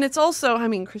 And it's also,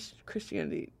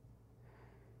 Christianity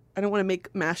I don't want to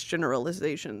make mass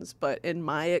generalizations, but in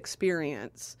my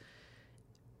experience,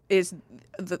 is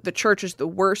the church is the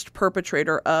worst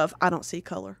perpetrator of I don't see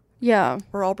color. Yeah.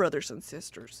 We're all brothers and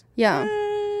sisters. Yeah.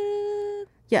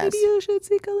 Yes. Maybe you should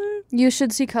see color. You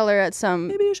should see color at some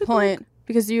Maybe you should point look.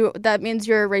 because that means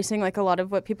you're erasing like a lot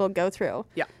of what people go through.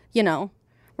 Yeah. You know,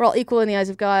 we're all equal in the eyes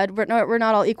of God. We're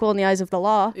not all equal in the eyes of the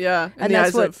law. Yeah. In And the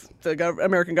that's eyes of the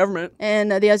American government.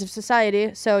 And the eyes of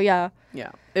society. So yeah.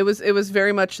 Yeah. It was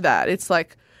very much that. It's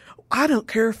like, I don't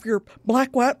care if you're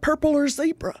black, white, purple, or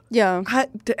zebra. Yeah.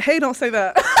 Hey, don't say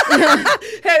that.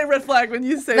 Hey, red flag when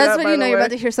you say That's that. when by you know the you're way.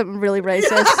 about to hear something really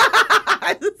racist.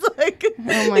 It's like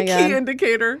Oh my a God. key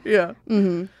indicator. Yeah.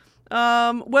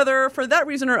 Whether for that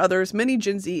reason or others, many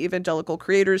Gen Z evangelical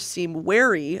creators seem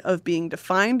wary of being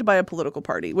defined by a political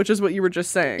party, which is what you were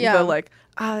just saying. Yeah. They're like,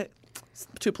 it's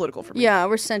too political for me. Yeah,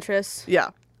 we're centrists. Yeah.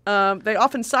 They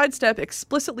often sidestep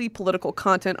explicitly political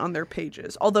content on their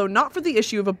pages, although not for the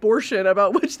issue of abortion,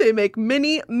 about which they make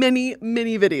many, many,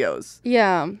 many videos.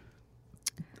 Yeah.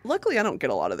 Luckily, I don't get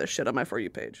a lot of this shit on my For You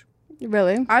page.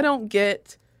 Really? I don't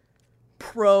get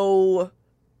pro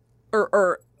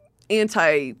or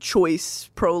anti-choice,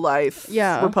 pro-life,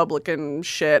 Yeah. Republican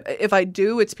shit. If I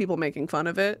do, it's people making fun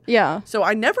of it. Yeah. So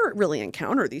I never really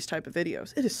encounter these type of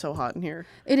videos. It is so hot in here.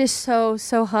 It is so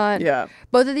hot. Yeah.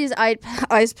 Both of these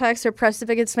ice packs are pressed up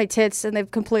against my tits and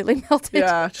they've completely melted.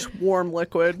 Yeah, just warm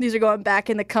liquid. These are going back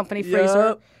in the company freezer.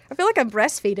 Yup. I feel like I'm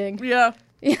breastfeeding. Yeah.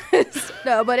 Yes.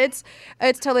 No, but it's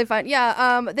totally fine.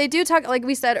 Yeah, they do talk, like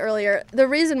we said earlier, the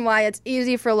reason why it's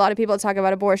easy for a lot of people to talk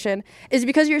about abortion is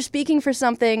because you're speaking for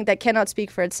something that cannot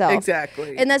speak for itself.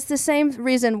 Exactly. And that's the same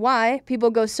reason why people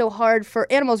go so hard for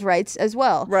animals' rights as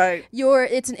well. Right.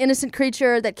 It's an innocent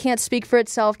creature that can't speak for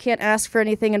itself, can't ask for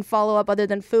anything and follow up other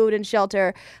than food and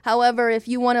shelter. However, if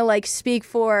you want to like speak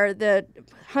for the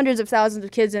hundreds of thousands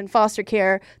of kids in foster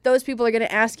care, those people are going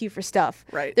to ask you for stuff.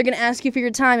 Right. They're going to ask you for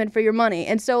your time and for your money.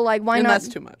 And so, like, why And not? that's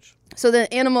too much. So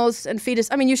the animals and fetus,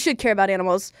 I mean, you should care about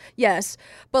animals, yes.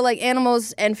 But like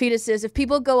animals and fetuses, if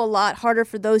people go a lot harder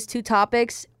for those two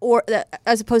topics, or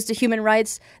as opposed to human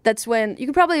rights, that's when you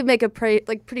can probably make a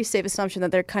pretty safe assumption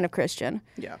that they're kind of Christian.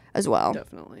 Yeah. As well.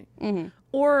 Definitely. Mm-hmm.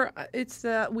 Or it's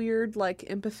that weird, like,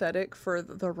 empathetic for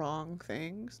the wrong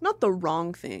things. Not the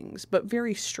wrong things, but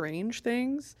very strange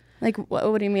things. Like,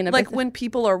 what do you mean? Like, when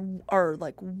people are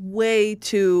like, way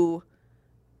too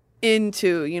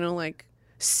into, like,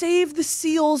 save the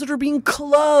seals that are being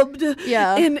clubbed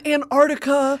in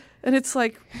Antarctica. And it's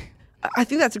like, I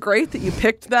think that's great that you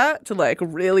picked that to, like,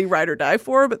 really ride or die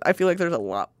for, but I feel like there's a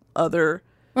lot other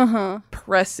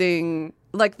pressing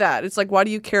like that. It's like, why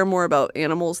do you care more about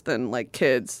animals than like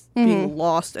kids being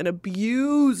lost and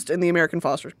abused in the American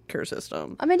foster care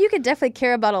system? I mean, you could definitely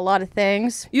care about a lot of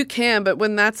things. You can, but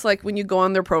when that's like when you go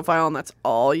on their profile and that's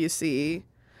all you see,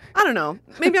 I don't know.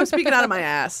 Maybe I'm speaking out of my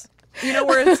ass.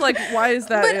 Where it's like, why is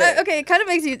that? But okay, it kind of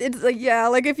makes you. It's like, yeah,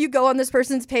 like if you go on this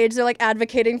person's page, they're like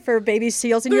advocating for baby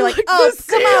seals, and you're like, oh, "The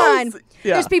come on, seals!"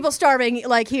 Yeah. there's people starving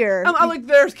like here. I'm like,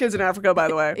 there's kids in Africa, by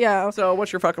the way. Yeah. So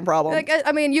what's your fucking problem? Like,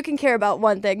 I mean, you can care about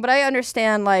one thing, but I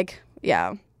understand, like,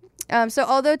 yeah. So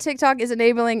although TikTok is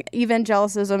enabling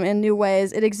evangelicism in new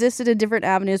ways, it existed in different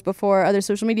avenues before other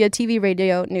social media, TV,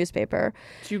 radio, newspaper.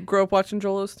 Did you grow up watching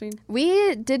Joel Osteen?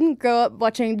 We didn't grow up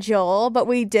watching Joel, but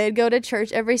we did go to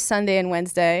church every Sunday and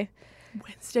Wednesday.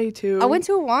 Wednesday, too. I went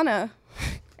to Awana.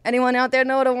 Anyone out there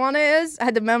know what Awana is? I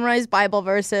had to memorize Bible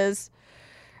verses.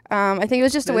 I think it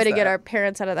was just a What way is to get that? our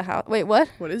parents out of the house. Wait, what?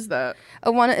 What is that?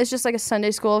 Awana is just like a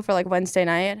Sunday school for like Wednesday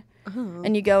night.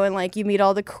 And you go and like you meet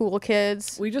all the cool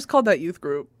kids. We just called that youth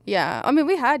group. Yeah. I mean,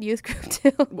 we had youth group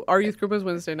too. Our youth group was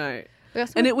Wednesday night.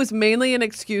 Yes, And it was mainly an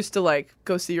excuse to like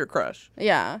go see your crush.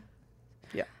 Yeah.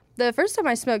 Yeah. The first time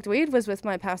I smoked weed was with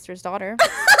my pastor's daughter.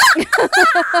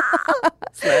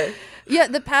 Slay. Yeah,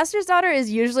 the pastor's daughter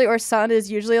is usually, or son is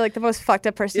usually like the most fucked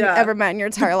up person Yeah. you've ever met in your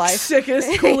entire life.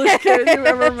 Sickest, coolest kid you've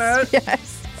ever met.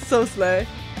 Yes. So slay.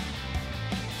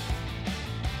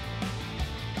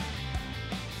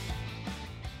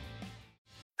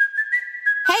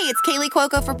 Hey, it's Kaylee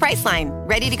Cuoco for Priceline.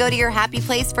 Ready to go to your happy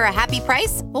place for a happy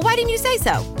price? Well, why didn't you say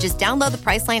so? Just download the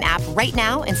Priceline app right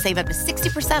now and save up to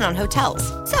 60% on hotels.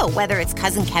 So whether it's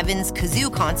Cousin Kevin's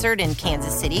Kazoo Concert in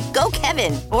Kansas City, go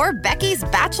Kevin, or Becky's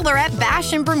Bachelorette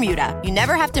Bash in Bermuda, you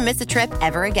never have to miss a trip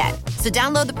ever again. So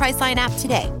download the Priceline app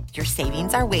today. Your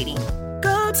savings are waiting.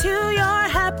 Go to your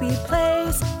happy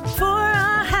place for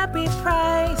a happy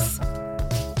price.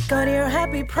 Go to your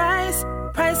happy price,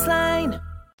 Priceline.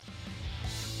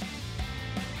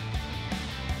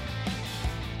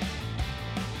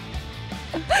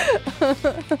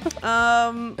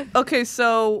 Okay,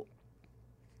 so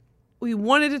we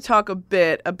wanted to talk a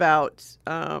bit about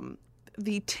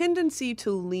the tendency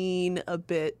to lean a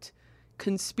bit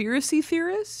conspiracy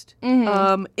theorist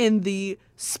in the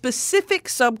specific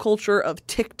subculture of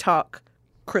TikTok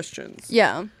Christians.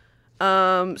 Yeah.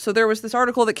 So there was this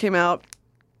article that came out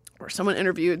where someone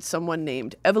interviewed someone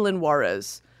named Evelyn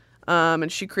Juarez,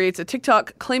 and she creates a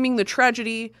TikTok claiming the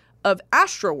tragedy of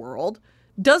Astroworld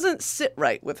doesn't sit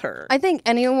right with her. I think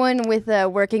anyone with a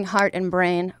working heart and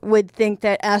brain would think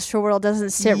that Astroworld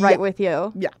doesn't sit right with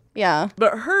you. Yeah. Yeah.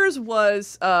 But hers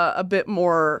was a bit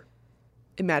more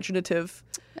imaginative.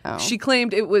 Oh. She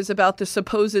claimed it was about the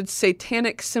supposed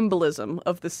satanic symbolism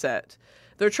of the set.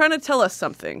 They're trying to tell us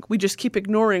something. We just keep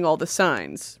ignoring all the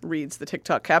signs, reads the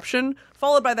TikTok caption,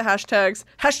 followed by the hashtags,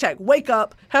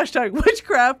 #WakeUp,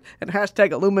 #witchcraft, and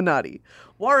 #Illuminati.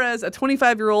 Juarez, a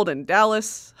 25-year-old in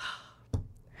Dallas,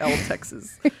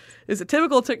 Texas, is a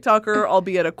typical TikToker,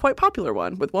 albeit a quite popular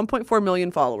one, with 1.4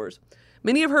 million followers.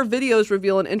 Many of her videos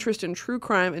reveal an interest in true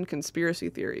crime and conspiracy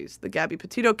theories. The Gabby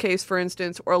Petito case, for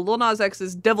instance, or Lil Nas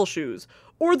X's Devil Shoes,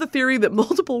 or the theory that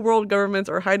multiple world governments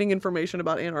are hiding information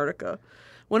about Antarctica.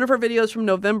 One of her videos from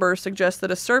November suggests that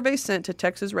a survey sent to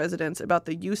Texas residents about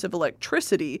the use of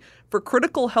electricity for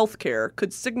critical health care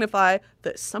could signify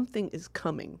that something is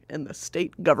coming and the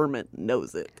state government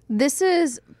knows it. This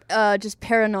is just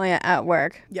paranoia at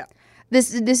work. Yeah.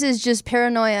 This is just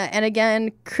paranoia. And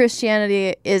again,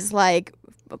 Christianity is like,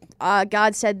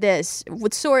 God said this.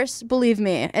 With source, believe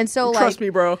me. And so Trust me,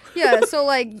 bro. Yeah, so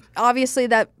like obviously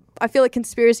that I feel like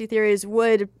conspiracy theories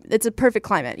it's a perfect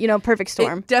climate, perfect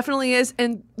storm. It definitely is.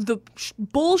 And the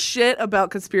bullshit about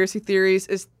conspiracy theories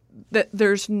is that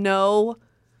there's no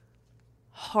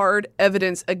hard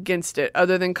evidence against it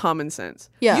other than common sense.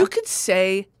 Yeah. You could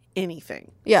say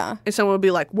anything. Yeah. And someone would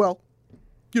be like, well,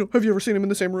 have you ever seen him in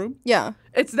the same room? Yeah.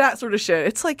 It's that sort of shit.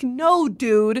 It's like, no,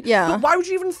 dude. Yeah. But why would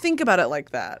you even think about it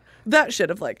like that? That shit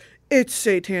of like, it's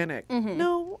satanic. Mm-hmm.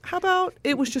 No, how about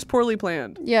it was just poorly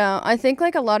planned? Yeah, I think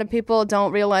like a lot of people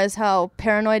don't realize how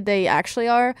paranoid they actually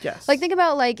are. Yes. Like think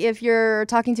about like if you're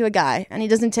talking to a guy and he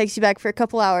doesn't text you back for a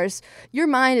couple hours, your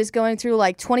mind is going through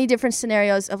like 20 different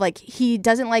scenarios of like he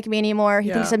doesn't like me anymore,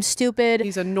 he thinks I'm stupid.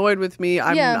 He's annoyed with me.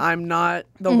 I'm not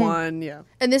the one. Yeah.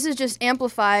 And this is just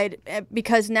amplified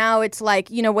because now it's like,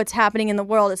 what's happening in the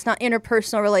world. It's not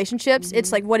interpersonal relationships.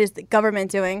 It's like, what is the government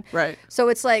doing? Right. So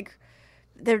it's like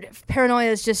their paranoia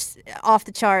is just off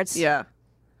the charts. Yeah.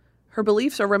 Her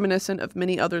beliefs are reminiscent of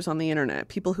many others on the internet.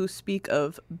 People who speak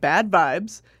of bad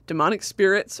vibes, demonic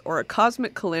spirits, or a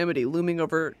cosmic calamity looming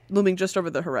just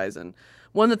over the horizon.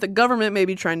 One that the government may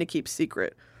be trying to keep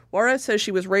secret. Juarez says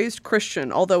she was raised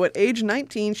Christian, although at age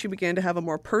 19 she began to have a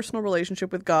more personal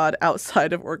relationship with God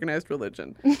outside of organized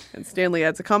religion. And Stanley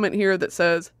adds a comment here that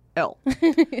says, L.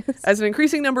 Yes. As an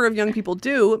increasing number of young people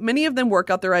do, many of them work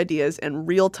out their ideas in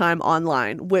real time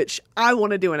online, which I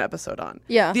want to do an episode on.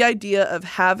 Yeah. The idea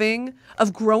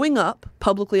of growing up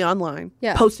publicly online,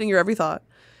 posting your every thought.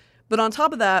 But on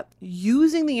top of that,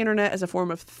 using the internet as a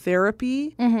form of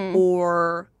therapy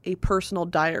or a personal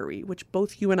diary, which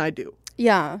both you and I do.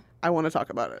 Yeah. I want to talk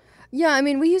about it. Yeah, I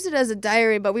mean, we use it as a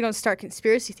diary, but we don't start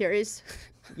conspiracy theories.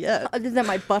 Yeah. Other than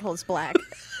my butthole's black.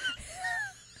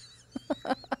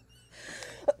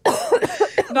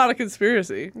 Not a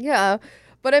conspiracy. Yeah.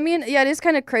 But I mean, yeah, it is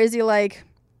kind of crazy, like,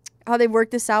 how they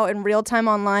work this out in real time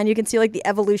online. You can see, like, the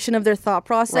evolution of their thought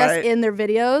process in their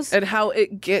videos. And how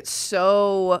it gets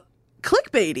so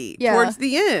clickbaity towards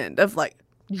the end of, like,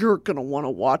 you're going to want to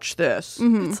watch this.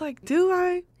 It's like, do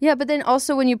I? Yeah, but then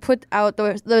also when you put out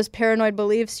those paranoid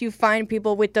beliefs, you find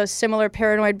people with those similar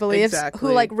paranoid beliefs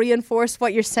who, like, reinforce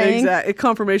what you're saying. Exactly.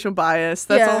 Confirmation bias.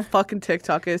 That's all fucking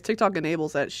TikTok is. TikTok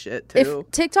enables that shit, too.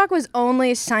 If TikTok was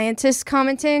only scientists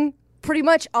commenting, pretty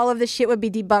much all of this shit would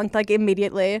be debunked, like,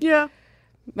 immediately. Yeah.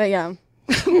 But, yeah.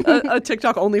 a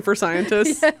TikTok only for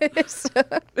scientists. Yes.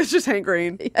 It's just Hank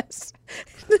Green. Yes.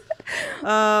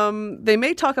 They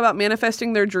may talk about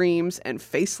manifesting their dreams and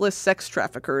faceless sex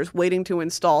traffickers waiting to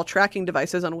install tracking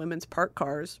devices on women's parked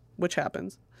cars, which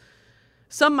happens.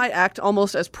 Some might act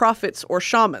almost as prophets or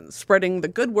shamans, spreading the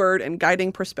good word and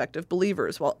guiding prospective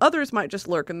believers, while others might just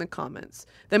lurk in the comments.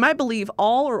 They might believe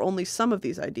all or only some of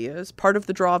these ideas. Part of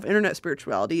the draw of internet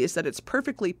spirituality is that it's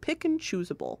perfectly pick and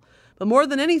choosable. But more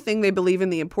than anything, they believe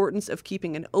in the importance of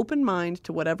keeping an open mind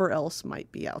to whatever else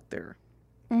might be out there.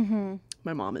 Mm-hmm.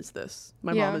 My mom is this.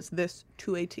 My mom is this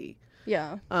to a T.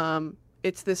 Yeah.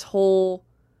 It's this whole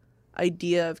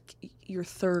idea of your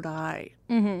third eye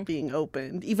being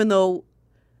opened, even though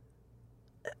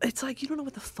it's like you don't know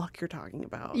what the fuck you're talking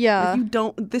about. Yeah. Like, you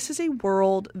don't. This is a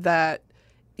world that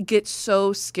gets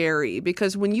so scary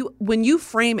because when you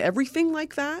frame everything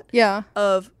like that,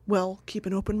 of, well, keep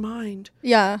an open mind.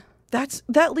 Yeah.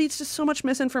 That leads to so much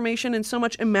misinformation and so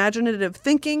much imaginative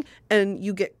thinking, and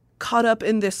you get caught up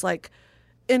in this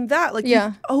in that,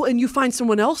 and you find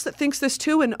someone else that thinks this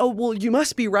too, and well, you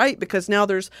must be right because now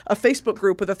there's a Facebook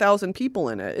group with 1,000 people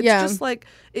in it. It's just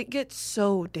it gets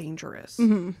so dangerous.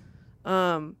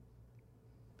 And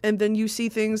then you see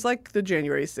things like the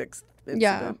January 6th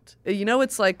incident.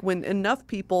 It's like when enough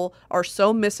people are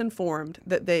so misinformed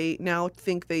that they now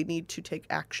think they need to take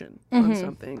action on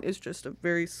something. It's just a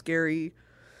very scary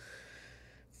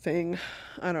thing.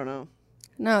 I don't know.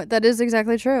 No, that is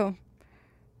exactly true.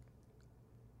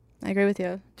 I agree with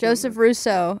you. Joseph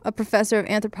Russo, a professor of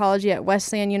anthropology at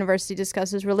Wesleyan University,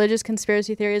 discusses religious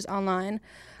conspiracy theories online.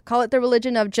 Call it the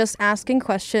religion of just asking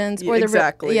questions, or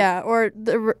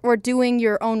or doing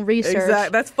your own research. Exactly.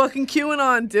 That's fucking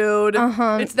QAnon, dude.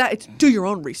 It's do your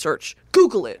own research.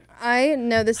 Google it. I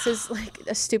know this is like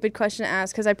a stupid question to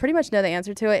ask because I pretty much know the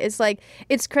answer to it.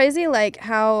 It's crazy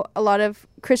how a lot of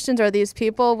Christians or these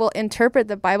people will interpret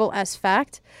the Bible as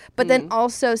fact, but then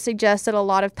also suggest that a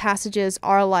lot of passages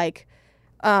are like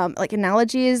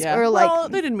analogies or well,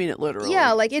 they didn't mean it literally.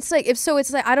 Yeah, it's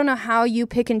I don't know how you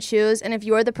pick and choose, and if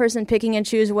you're the person picking and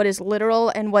choose what is literal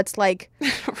and what's like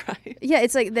right. Yeah,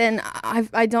 it's like then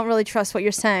I don't really trust what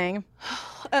you're saying.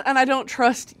 And I don't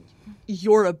trust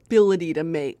your ability to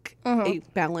make a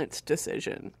balanced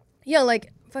decision. Yeah,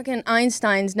 fucking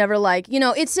Einstein's never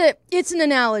it's an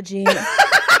analogy. You're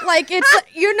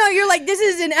like, this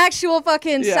is an actual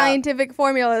fucking scientific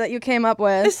formula that you came up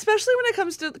with. Especially when it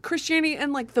comes to Christianity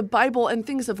and the Bible and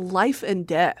things of life and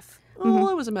death. Oh, well,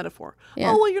 it was a metaphor.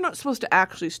 Yeah. Oh, well, you're not supposed to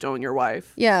actually stone your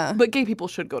wife. Yeah. But gay people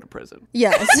should go to prison.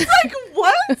 Yes. It's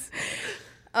what?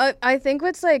 I think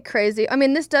what's crazy, I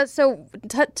mean, this does, so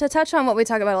to touch on what we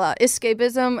talk about a lot,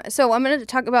 escapism. So I'm going to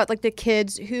talk about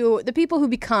the people who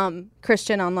become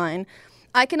Christian online.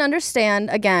 I can understand,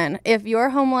 again, if your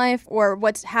home life or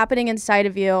what's happening inside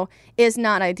of you is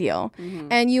not ideal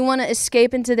and you want to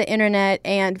escape into the internet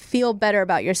and feel better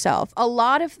about yourself. A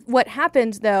lot of what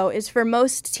happens, though, is for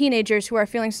most teenagers who are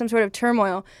feeling some sort of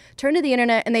turmoil, turn to the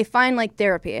internet and they find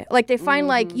therapy. They find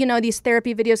these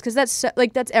therapy videos because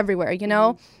that's everywhere,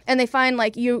 and they find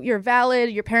you're valid,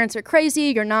 your parents are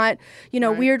crazy, you're not,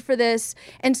 weird for this.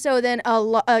 And so then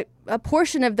a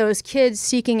portion of those kids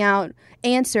seeking out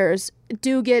answers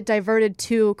do get diverted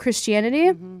to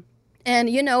Christianity. And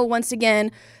once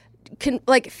again,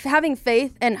 having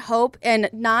faith and hope and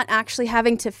not actually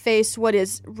having to face what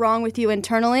is wrong with you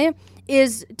internally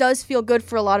does feel good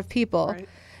for a lot of people. Right.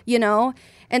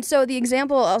 And so the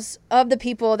example of the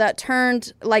people that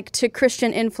turned to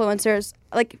Christian influencers,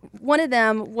 one of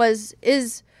them I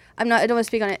don't want to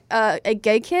speak on it, a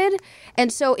gay kid.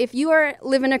 And so if you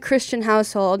live in a Christian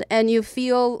household and you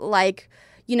feel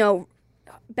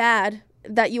bad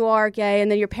that you are gay and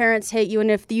then your parents hate you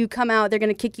and if you come out they're going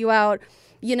to kick you out,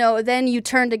 then you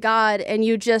turn to God and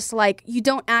you just you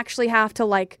don't actually have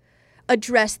to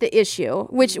address the issue,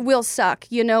 which will suck.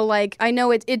 I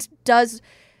know it does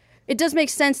make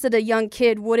sense that a young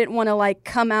kid wouldn't want to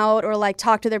come out or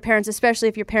talk to their parents, especially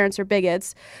if your parents are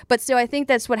bigots. But so I think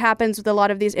that's what happens with a lot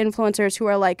of these influencers who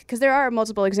are because there are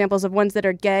multiple examples of ones that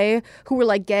are gay who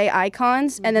were gay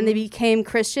icons and then they became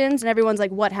Christians and everyone's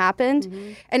what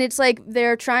happened? And it's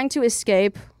they're trying to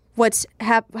escape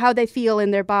how they feel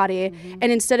in their body,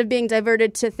 and instead of being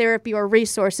diverted to therapy or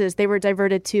resources, they were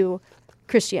diverted to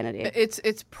Christianity.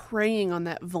 It's preying on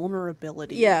that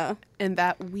vulnerability and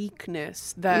that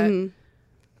weakness that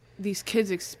these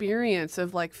kids experience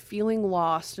of feeling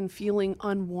lost and feeling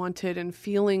unwanted and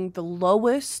feeling the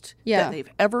lowest that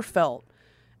they've ever felt.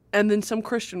 And then some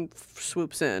Christian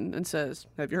swoops in and says,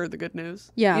 have you heard the good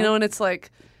news? Yeah. And it's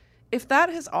if that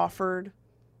has offered,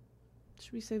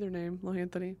 should we say their name,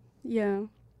 Lohanthony? Yeah.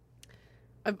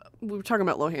 We were talking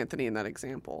about Lohanthony in that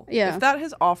example. Yeah. If that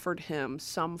has offered him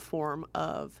some form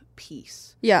of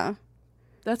peace. Yeah.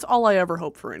 That's all I ever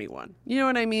hope for anyone. You know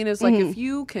what I mean? Is if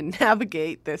you can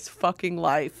navigate this fucking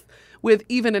life with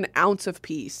even an ounce of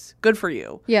peace, good for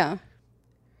you. Yeah.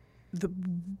 The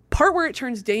part where it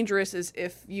turns dangerous is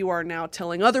if you are now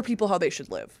telling other people how they should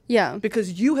live. Yeah.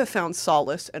 Because you have found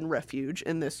solace and refuge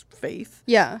in this faith.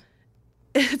 Yeah.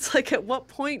 It's at what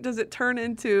point does it turn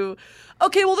into,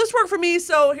 okay, well, this worked for me,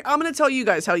 so I'm going to tell you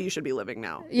guys how you should be living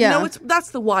now. Yeah.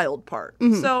 That's the wild part.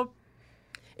 So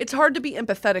it's hard to be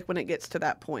empathetic when it gets to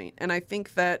that point. And I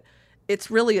think that it's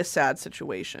really a sad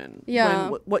situation.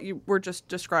 Yeah. When what you were just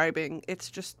describing, it's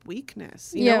just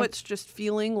weakness. You know, it's just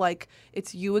feeling like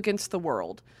it's you against the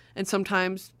world. And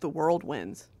sometimes the world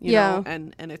wins, you know,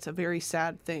 and it's a very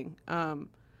sad thing.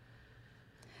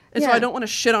 And so I don't want to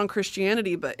shit on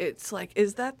Christianity, but it's like,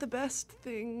 is that the best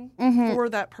thing for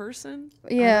that person?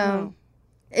 Yeah.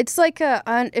 It's like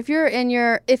if you're in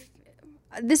your,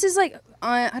 this is like,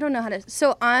 I don't know how to,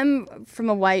 so I'm from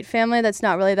a white family that's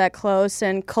not really that close,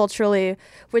 and culturally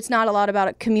it's not a lot about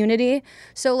a community.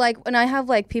 So like when I have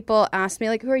like people ask me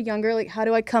like who are younger, like how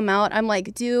do I come out? I'm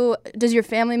like, does your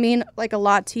family mean like a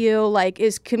lot to you? Like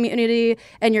is community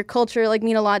and your culture like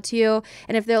mean a lot to you?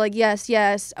 And if they're like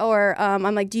yes, or I'm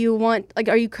like,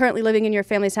 are you currently living in your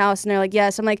family's house? And they're like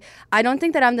yes. I'm like, I don't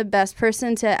think that I'm the best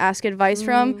person to ask advice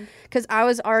from, because I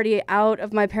was already out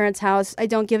of my parents' house. I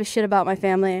don't give a shit about my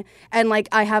family, and like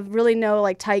I have really no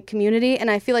like tight community, and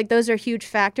I feel like those are huge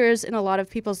factors in a lot of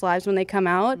people's lives when they come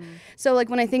out. So like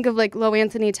when I think of like Lo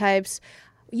Anthony types,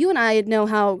 you and I know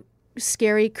how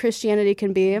scary Christianity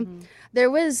can be.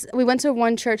 We went to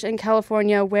one church in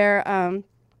California where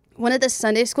one of the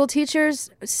Sunday school teachers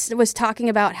was talking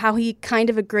about how he kind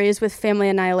of agrees with family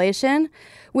annihilation,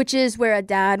 which is where a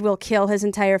dad will kill his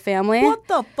entire family. What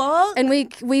the fuck? And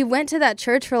we went to that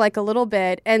church for like a little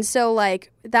bit, and so like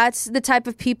that's the type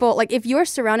of people, like if you're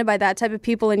surrounded by that type of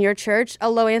people in your church, a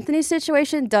Lo Anthony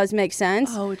situation does make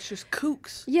sense. Oh, it's just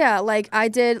kooks. Yeah, like I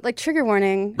did, like trigger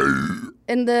warning.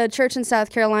 In the church in South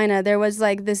Carolina, there was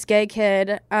like this gay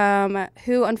kid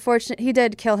who unfortunately, he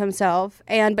did kill himself,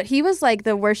 but he was like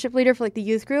the worship leader for like the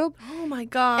youth group. Oh my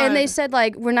God. And they said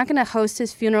like, we're not going to host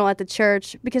his funeral at the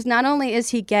church because not only is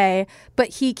he gay, but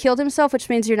he killed himself, which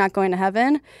means you're not going to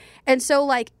heaven. And so,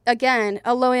 like, again,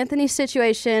 a Lo Anthony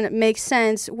situation makes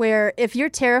sense where if you're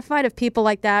terrified of people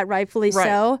like that, rightfully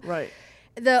so. Right.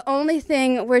 The only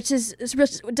thing which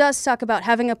does suck about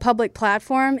having a public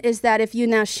platform is that if you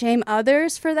now shame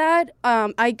others for that,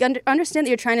 I understand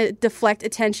that you're trying to deflect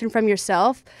attention from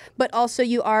yourself, but also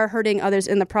you are hurting others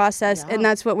in the process, and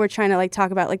that's what we're trying to like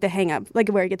talk about, like the hang up, like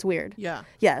where it gets weird. Yeah.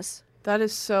 Yes. That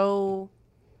is so...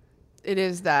 It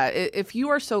is that. If you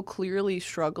are so clearly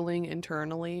struggling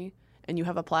internally and you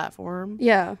have a platform...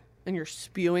 Yeah. And you're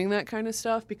spewing that kind of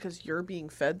stuff because you're being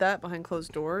fed that behind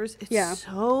closed doors, it's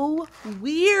so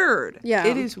weird. Yeah.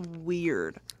 It is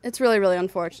weird. It's really, really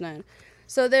unfortunate.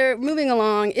 So they're moving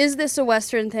along. Is this a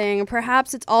Western thing?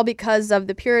 Perhaps it's all because of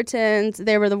the Puritans.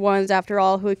 They were the ones, after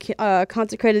all, who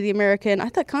consecrated the American. I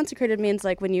thought consecrated means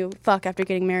like when you fuck after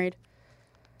getting married.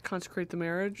 Consecrate the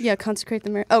marriage? Yeah, consecrate the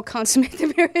marriage. Oh, consummate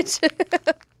the marriage.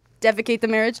 Defecate the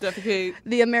marriage. Defecate.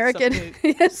 The American.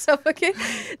 Suffocate.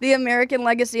 The American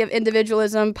legacy of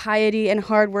individualism, piety, and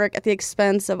hard work at the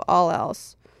expense of all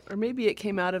else. Or maybe it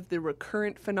came out of the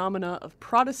recurrent phenomena of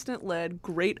Protestant-led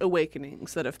Great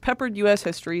Awakenings that have peppered U.S.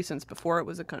 history since before it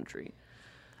was a country.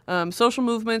 Social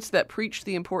movements that preached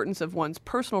the importance of one's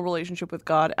personal relationship with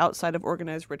God outside of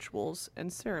organized rituals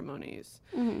and ceremonies.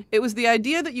 It was the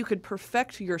idea that you could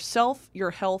perfect yourself,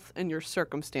 your health, and your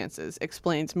circumstances,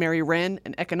 explains Mary Wren,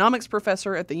 an economics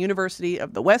professor at the University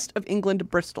of the West of England,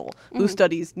 Bristol, who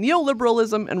studies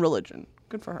neoliberalism and religion.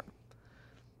 Good for her.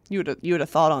 You had a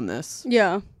thought on this.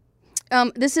 Yeah.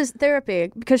 This is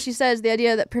therapy, because she says the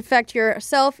idea that perfect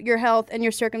yourself, your health, and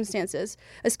your circumstances.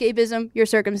 Escapism, your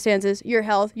circumstances, your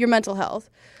health, your mental health.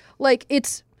 Like,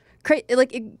 it's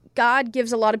God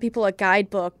gives a lot of people a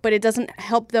guidebook, but it doesn't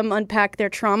help them unpack their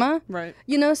trauma. Right.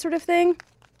 You know, sort of thing.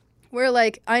 Where,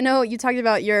 like, I know you talked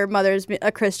about your mother's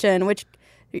a Christian, which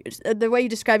the way you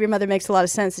describe your mother makes a lot of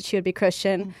sense that she would be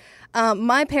Christian.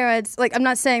 My parents, like, I'm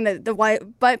not saying that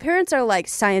my parents are like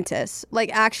scientists, like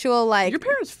actual, like. Your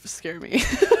parents scare me.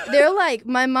 They're like,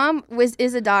 my mom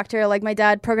is a doctor, like my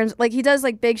dad programs, like he does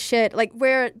like big shit, like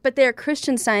but they're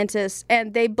Christian scientists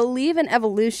and they believe in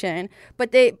evolution,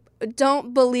 but they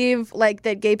don't believe like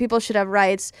that gay people should have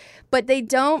rights, but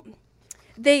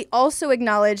they also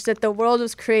acknowledge that the world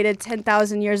was created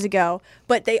 10,000 years ago,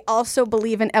 but they also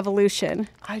believe in evolution.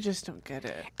 I just don't get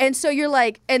it. And so you're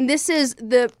like, and this is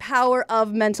the power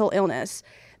of mental illness.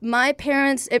 My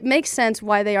parents, it makes sense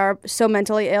why they are so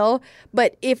mentally ill,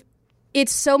 but if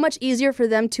it's so much easier for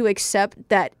them to accept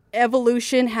that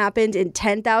evolution happened in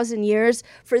 10,000 years,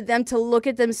 for them to look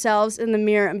at themselves in the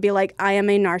mirror and be like, I am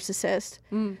a narcissist.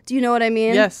 Do you know what I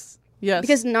mean? Yes. Yes.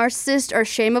 Because narcissists are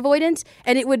shame avoidant,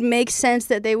 and it would make sense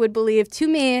that they would believe, to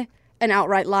me, an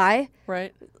outright lie.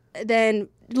 Right. Then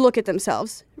look at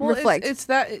themselves, reflect. It's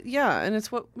that, yeah, and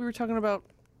it's what we were talking about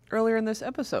earlier in this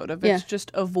episode of it's just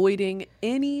avoiding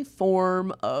any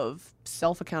form of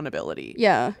self-accountability.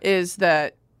 Yeah. Is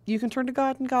that you can turn to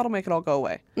God and God will make it all go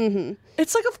away. Mm-hmm.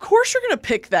 It's like, of course you're going to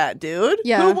pick that, dude.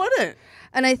 Yeah. Who wouldn't?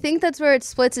 And I think that's where it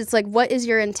splits. It's like, what is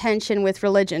your intention with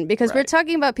religion? Because we're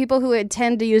talking about people who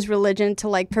intend to use religion to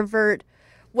like pervert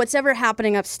what's ever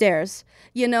happening upstairs,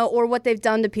 you know, or what they've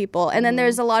done to people. And then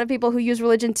there's a lot of people who use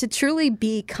religion to truly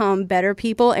become better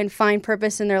people and find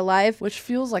purpose in their life. Which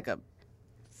feels like a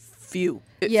few.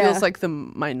 It Yeah. feels like the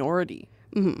minority.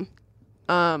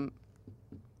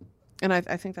 And I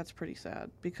think that's pretty sad,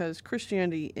 because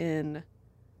Christianity in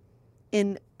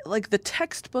like the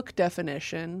textbook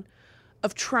definition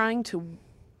of trying to,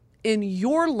 in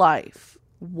your life,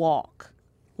 walk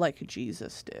like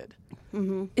Jesus did,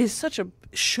 is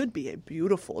should be a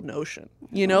beautiful notion,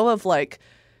 you know, of like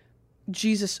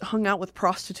Jesus hung out with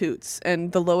prostitutes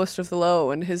and the lowest of the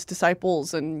low and his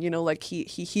disciples, and, you know, like he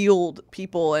healed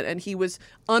people, and he was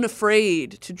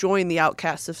unafraid to join the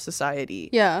outcasts of society.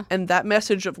 Yeah. And that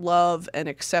message of love and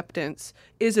acceptance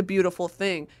is a beautiful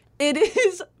thing. It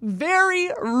is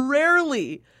very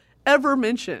rarely ever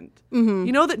mentioned.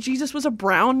 You know that Jesus was a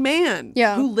brown man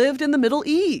who lived in the Middle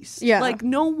East. Yeah. Like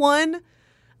no one,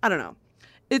 I don't know.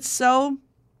 It's so,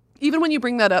 even when you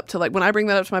bring that up to, like, when I bring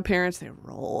that up to my parents, they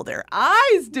roll their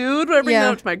eyes, dude. When I bring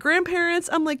that up to my grandparents,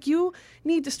 I'm like, you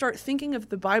need to start thinking of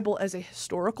the Bible as a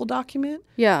historical document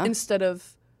instead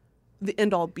of the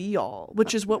end all be all,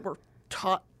 which is what we're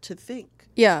taught to think.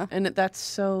 Yeah. And that's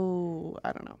so,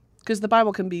 I don't know. Because the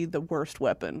Bible can be the worst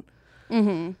weapon.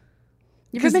 You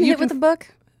ever been hit with a book?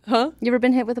 Huh? You ever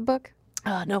been hit with a book?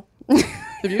 No.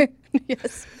 Have you?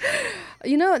 Yes.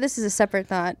 You know, this is a separate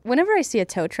thought. Whenever I see a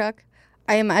tow truck,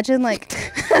 I imagine like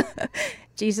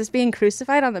Jesus being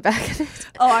crucified on the back of it.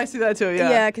 Oh, I see that too, yeah.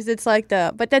 Yeah, because it's like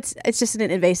it's just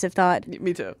an invasive thought.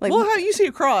 Me too. Like, well, how you see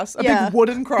a cross, a big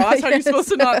wooden cross, how are you supposed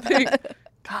to not think?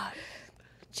 God.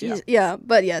 Jeez. Yeah,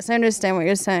 but yes, I understand what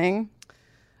you're saying.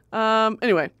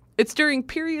 Anyway, it's during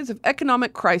periods of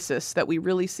economic crisis that we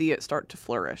really see it start to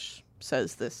flourish,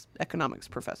 says this economics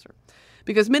professor.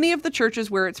 Because many of the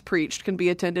churches where it's preached can be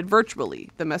attended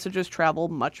virtually. The messages travel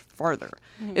much farther.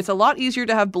 It's a lot easier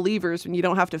to have believers when you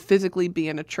don't have to physically be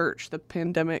in a church. The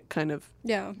pandemic kind of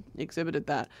exhibited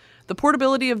that. The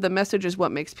portability of the message is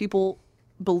what makes people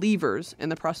believers in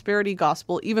the prosperity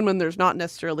gospel, even when there's not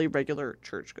necessarily regular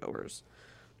churchgoers.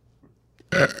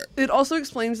 It also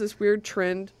explains this weird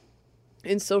trend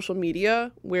in social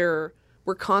media where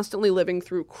we're constantly living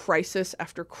through crisis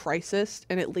after crisis,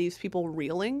 and it leaves people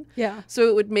reeling. Yeah. So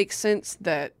it would make sense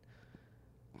that,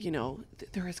 you know,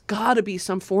 there has got to be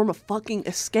some form of fucking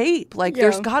escape. Like,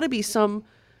 there's got to be some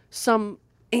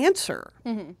answer.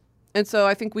 And so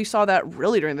I think we saw that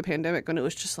really during the pandemic, when it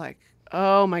was just like,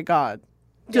 oh my God,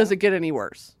 does it get any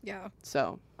worse? Yeah.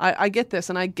 So I get this,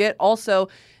 and I get also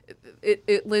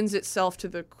it lends itself to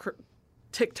the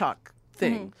TikTok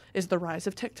thing, is the rise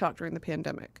of TikTok during the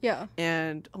pandemic. Yeah.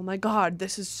 And oh my God,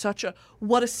 this is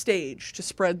what a stage to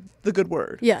spread the good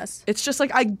word. Yes. It's just like,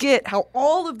 I get how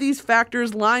all of these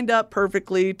factors lined up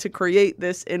perfectly to create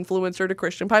this influencer to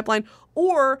Christian pipeline,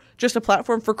 or just a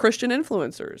platform for Christian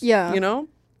influencers. Yeah. You know?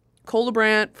 Cola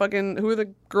Brandt, fucking, who are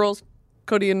the girls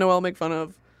Cody and Noelle make fun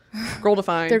of? Girl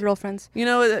Defined. They're girlfriends. You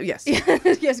know, yes.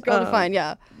 Yes, Girl Defined,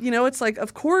 yeah. You know, it's like,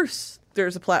 of course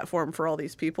there's a platform for all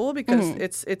these people, because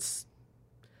it's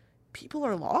people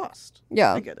are lost.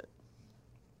 Yeah. I get it.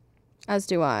 As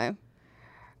do I.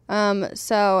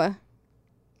 So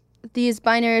these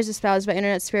binaries espoused by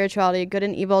internet spirituality, good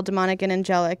and evil, demonic and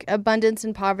angelic, abundance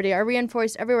and poverty, are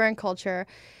reinforced everywhere in culture,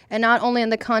 and not only in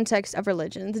the context of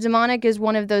religion. The demonic is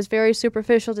one of those very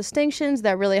superficial distinctions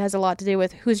that really has a lot to do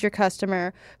with who's your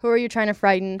customer, who are you trying to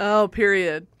frighten. Oh,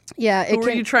 period. Yeah. Who are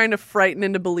you trying to frighten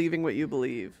into believing what you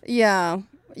believe? Yeah.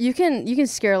 You can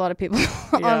scare a lot of people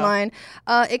online.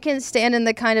 It can stand in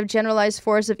the kind of generalized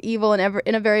force of evil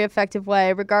in a very effective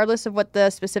way, regardless of what the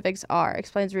specifics are,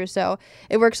 explains Russo.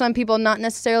 It works on people not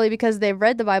necessarily because they've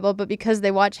read the Bible, but because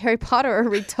they watch Harry Potter or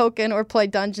read Tolkien or play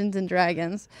Dungeons and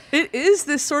Dragons. It is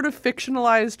this sort of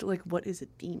fictionalized, like, what is a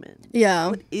demon? Yeah.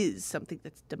 What is something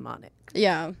that's demonic?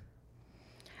 Yeah.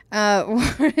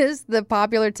 Whereas the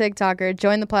popular TikToker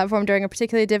joined the platform during a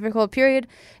particularly difficult period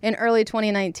in early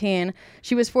 2019.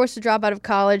 She was forced to drop out of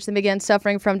college and began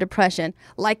suffering from depression.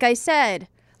 Like I said,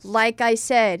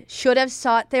 should have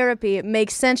sought therapy. It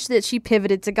makes sense that she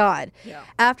pivoted to God. Yeah.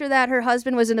 After that, her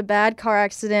husband was in a bad car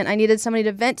accident. I needed somebody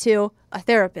to vent to, a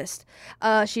therapist.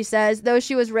 She says, though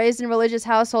she was raised in a religious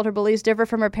household, her beliefs differ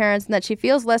from her parents and that she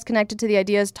feels less connected to the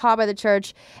ideas taught by the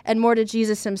church and more to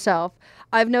Jesus himself.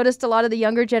 I've noticed a lot of the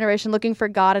younger generation looking for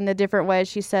God in a different way,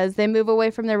 she says. They move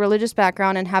away from their religious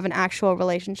background and have an actual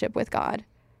relationship with God.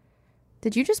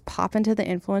 Did you just pop into the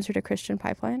influencer to Christian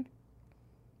pipeline?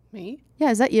 Me?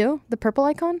 Yeah, is that you? The purple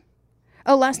icon?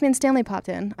 Oh, Last Man Stanley popped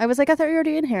in. I was like, I thought you were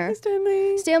already in here. Hey,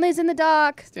 Stanley. Stanley's in the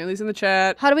dock. Stanley's in the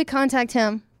chat. How do we contact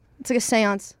him? It's like a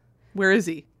seance. Where is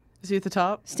he? Is he at the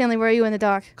top? Stanley, where are you in the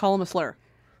dock? Call him a slur.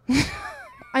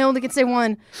 I only can say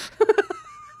one.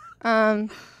 Oh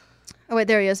wait,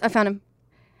 there he is. I found him.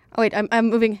 Oh wait, I'm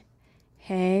moving.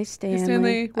 Hey Stanley. Hey,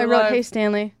 Stanley. I wrote, "Hey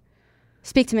Stanley,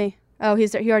 speak to me." Oh, he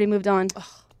already moved on.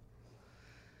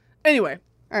 Anyway.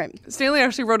 All right. Stanley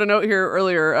actually wrote a note here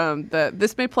earlier that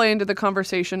this may play into the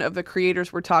conversation of the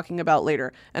creators we're talking about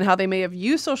later and how they may have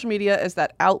used social media as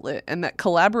that outlet and that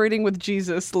collaborating with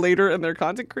Jesus later in their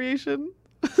content creation.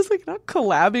 It's like, not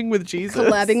collabing with Jesus.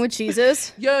 Collabing with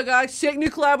Jesus. Yeah, guys, sick new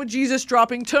collab with Jesus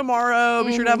dropping tomorrow.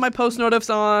 Be sure to have my post notifs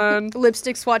on.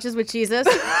 Lipstick swatches with Jesus.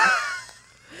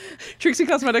 Trixie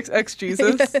Cosmetics X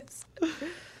Jesus. Yes.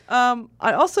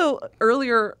 I also,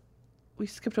 earlier, we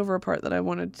skipped over a part that I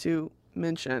wanted to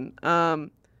mention.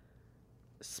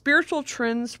 Spiritual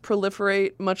trends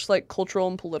proliferate much like cultural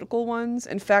and political ones.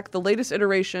 In fact, the latest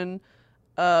iteration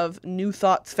of New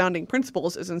Thought's founding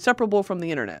principles is inseparable from the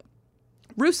internet.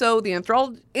 Russo, the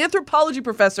anthropology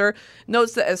professor,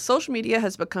 notes that as social media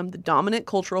has become the dominant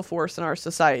cultural force in our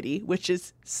society, which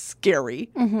is scary,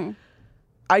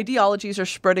 ideologies are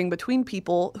spreading between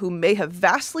people who may have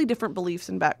vastly different beliefs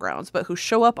and backgrounds, but who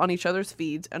show up on each other's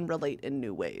feeds and relate in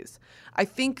new ways. I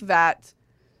think that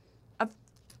I've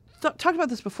talked about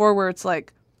this before, where it's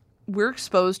like we're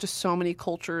exposed to so many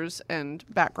cultures and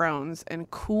backgrounds and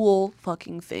cool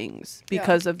fucking things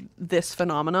because of this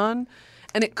phenomenon.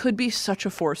 And it could be such a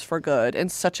force for good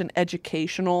and such an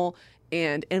educational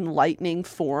and enlightening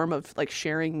form of like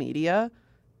sharing media.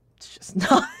 It's just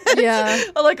not. Yeah.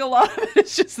 Like a lot of it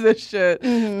is just this shit.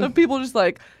 The people just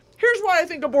like, here's why I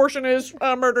think abortion is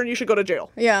murder and you should go to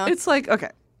jail. Yeah. It's like, okay.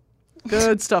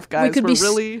 Good stuff, guys. We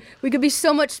could be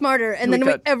so much smarter, and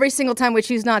then every single time we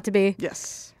choose not to be.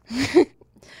 Yes.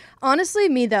 Honestly,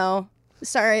 me though.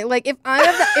 Sorry, like if I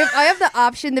have the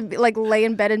option to like lay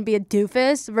in bed and be a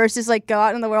doofus versus like go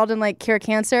out in the world and like cure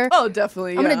cancer. Oh,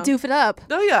 definitely. I'm gonna doof it up.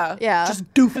 Oh yeah. Yeah.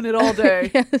 Just doofing it all day.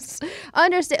 Yes. I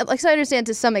understand. Like, so I understand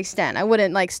to some extent. I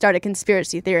wouldn't like start a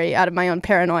conspiracy theory out of my own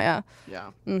paranoia. Yeah.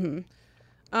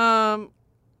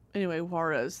 Anyway,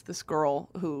 Juarez, this girl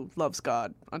who loves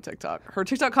God on TikTok, her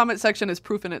TikTok comment section is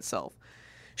proof in itself.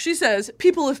 She says,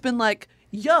 people have been like,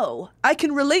 yo, I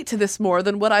can relate to this more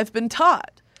than what I've been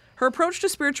taught. Her approach to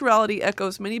spirituality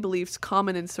echoes many beliefs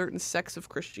common in certain sects of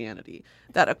Christianity,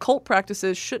 that occult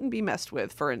practices shouldn't be messed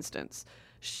with, for instance.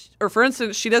 For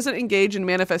instance, she doesn't engage in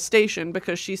manifestation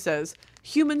because she says,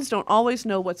 humans don't always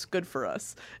know what's good for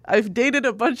us. I've dated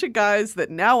a bunch of guys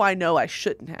that now I know I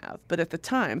shouldn't have, but at the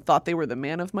time thought they were the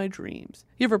man of my dreams.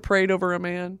 You ever prayed over a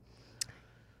man?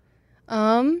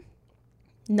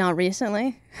 Not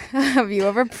recently. Have you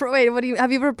ever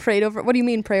have you ever prayed over? What do you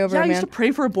mean pray over a man? I used to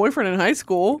pray for a boyfriend in high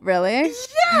school. Really?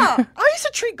 Yeah. I used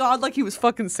to treat God like he was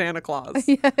fucking Santa Claus.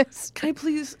 Yes. Can I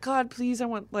please, God, please, I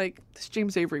want like this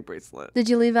James Avery bracelet. Did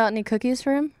you leave out any cookies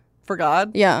for him? For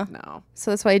God? Yeah. No.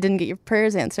 So that's why you didn't get your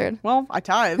prayers answered. Well, I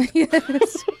tithe.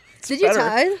 Yes. Did you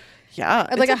tithe? Yeah.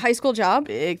 At like a high school job?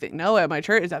 Big thing. No, at my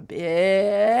church, it's a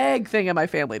big thing in my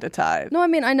family to tithe. No, I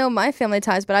mean, I know my family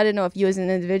tithes, but I didn't know if you as an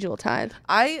individual tithe.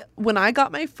 When I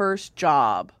got my first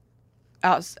job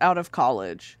out of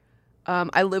college,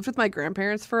 I lived with my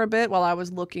grandparents for a bit while I was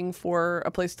looking for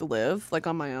a place to live, like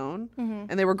on my own.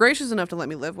 And they were gracious enough to let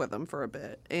me live with them for a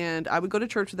bit. And I would go to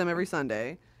church with them every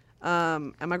Sunday.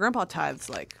 And my grandpa tithes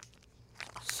like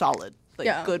solid,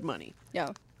 like good money.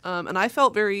 Yeah. And I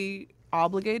felt very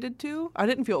obligated to. I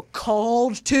didn't feel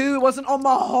called to. It wasn't on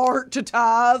my heart to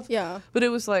tithe. Yeah. But it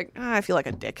was like, I feel like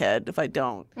a dickhead if I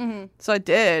don't. So I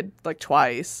did like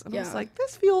twice. And I was like,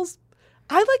 this feels,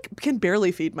 I like can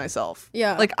barely feed myself.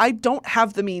 Yeah. Like I don't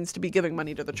have the means to be giving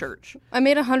money to the church. I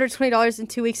made $120 in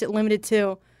 2 weeks at Limited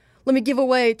Too. Let me give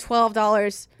away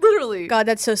 $12. Literally. God,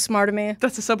 that's so smart of me.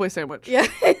 That's a Subway sandwich.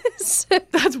 Yes.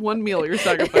 That's one meal you're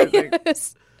sacrificing.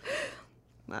 Yes.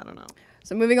 I don't know.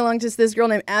 So moving along to this girl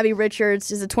named Abby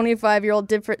Richards is a 25-year-old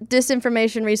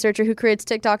disinformation researcher who creates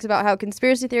TikToks about how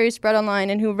conspiracy theories spread online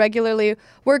and who regularly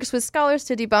works with scholars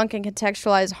to debunk and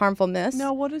contextualize harmful myths.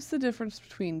 Now, what is the difference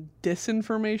between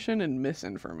disinformation and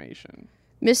misinformation?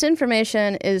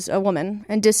 Misinformation is a woman,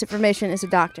 and disinformation is a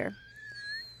doctor.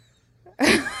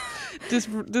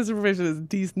 Disinformation is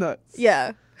these nuts.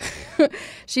 Yeah.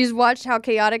 She's watched how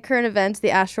chaotic current events, the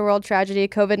Astroworld tragedy,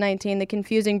 COVID-19, the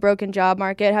confusing broken job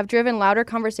market have driven louder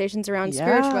conversations around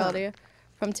spirituality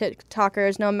from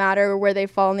TikTokers, no matter where they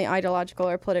fall in the ideological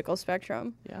or political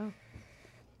spectrum. Yeah.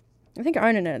 I think our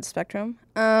internet is spectrum.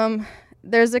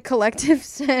 There's a collective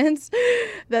sense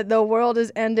that the world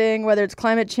is ending, whether it's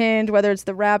climate change, whether it's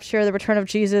the rapture, the return of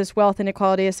Jesus, wealth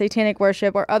inequality, satanic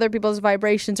worship, or other people's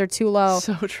vibrations are too low.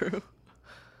 So true.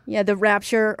 Yeah, the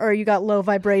rapture, or you got low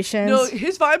vibrations. No,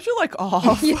 his vibes are like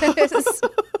off. Yes.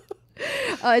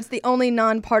 It's the only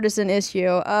nonpartisan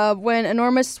issue. When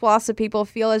enormous swaths of people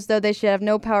feel as though they should have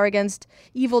no power against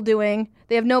evildoing,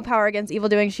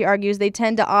 she argues, they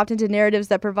tend to opt into narratives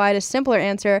that provide a simpler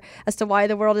answer as to why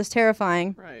the world is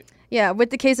terrifying. Right. Yeah, with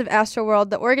the case of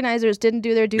Astroworld, the organizers didn't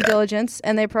do their due diligence,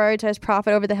 and they prioritized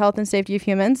profit over the health and safety of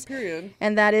humans. Period.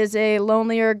 And that is a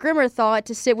lonelier, grimmer thought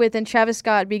to sit with than Travis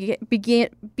Scott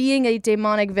being a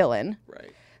demonic villain.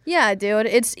 Right. Yeah, dude,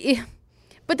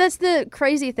 but that's the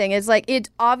crazy thing. Is like, it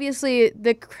obviously,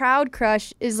 the crowd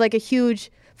crush is like a huge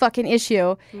fucking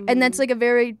issue. And that's like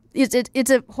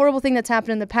it's a horrible thing that's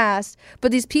happened in the past.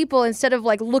 But these people, instead of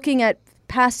like looking at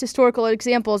past historical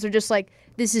examples, are just like,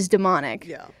 this is demonic.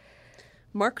 Yeah.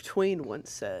 Mark Twain once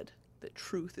said that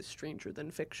truth is stranger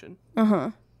than fiction.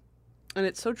 Uh-huh. And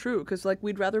it's so true, because like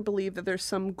we'd rather believe that there's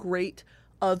some great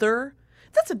other.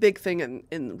 That's a big thing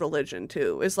in religion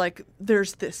too, is like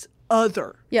there's this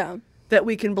other Yeah. that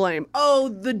we can blame. Oh,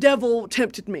 the devil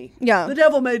tempted me. Yeah. The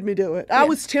devil made me do it. I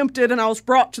was tempted and I was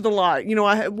brought to the light. You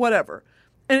know, whatever.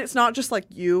 And it's not just like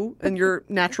you and your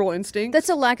natural instincts. That's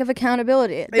a lack of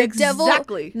accountability.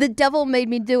 Exactly. The devil made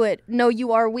me do it. No,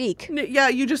 you are weak. Yeah,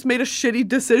 you just made a shitty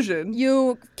decision.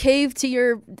 You cave to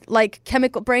your like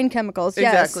brain chemicals.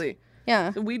 Yes. Exactly.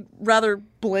 Yeah. We'd rather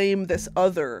blame this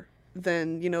other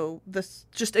than, you know, this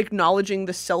just acknowledging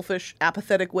the selfish,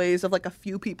 apathetic ways of like a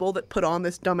few people that put on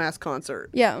this dumbass concert.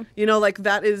 Yeah. You know, like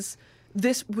this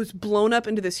was blown up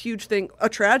into this huge thing, a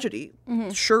tragedy,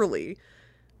 surely.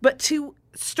 But to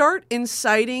start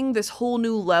inciting this whole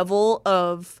new level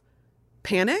of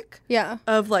panic. Yeah.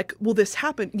 Of like, well, this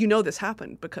happened. You know this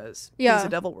happened because he's a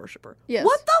devil worshiper. Yes.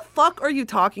 What the fuck are you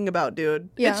talking about, dude?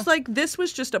 Yeah. It's like this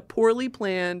was just a poorly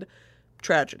planned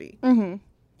tragedy. Mm-hmm.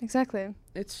 Exactly.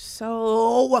 It's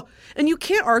so... And you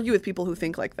can't argue with people who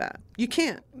think like that. You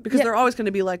can't. Because they're always going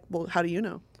to be like, well, how do you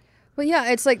know? Well,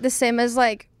 yeah, it's like the same as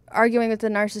like arguing with the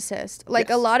narcissist. Like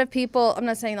a lot of people, I'm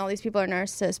not saying all these people are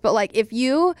narcissists, but like if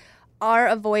you are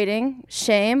avoiding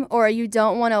shame or you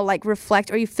don't want to like reflect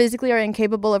or you physically are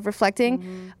incapable of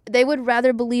reflecting, they would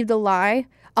rather believe the lie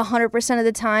 100% of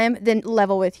the time than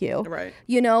level with you. Right.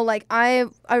 You know, like I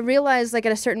realized like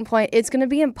at a certain point it's going to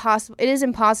be impossible. It is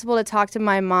impossible to talk to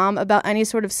my mom about any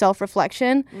sort of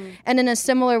self-reflection. And in a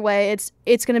similar way,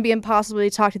 it's going to be impossible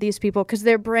to talk to these people because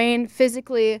their brain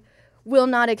physically will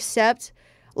not accept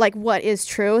like what is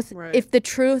truth if the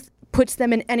truth puts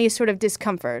them in any sort of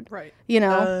discomfort. Right. You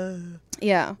know?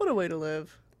 Yeah. What a way to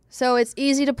live. So it's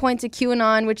easy to point to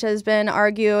QAnon, which has been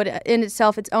argued in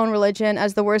itself its own religion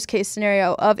as the worst case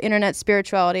scenario of internet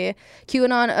spirituality.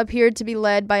 QAnon appeared to be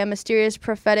led by a mysterious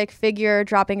prophetic figure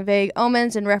dropping vague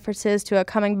omens and references to a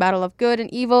coming battle of good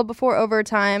and evil before over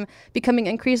time becoming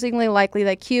increasingly likely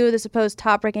that Q, the supposed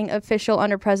top-ranking official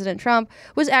under President Trump,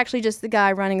 was actually just the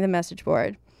guy running the message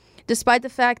board. Despite the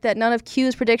fact that none of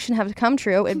Q's predictions have come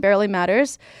true, it barely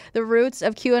matters. The roots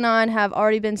of QAnon have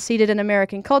already been seeded in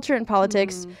American culture and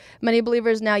politics. Many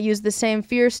believers now use the same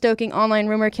fear-stoking online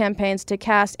rumor campaigns to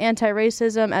cast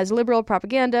anti-racism as liberal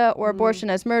propaganda or abortion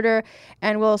as murder,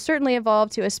 and will certainly evolve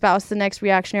to espouse the next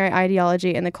reactionary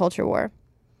ideology in the culture war.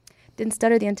 Didn't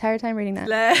stutter the entire time reading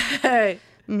that.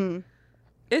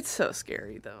 It's so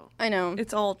scary, though. I know.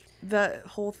 It's all... That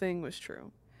whole thing was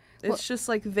true. It's just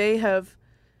like they have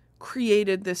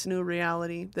created this new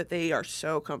reality that they are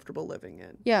so comfortable living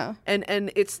in. Yeah.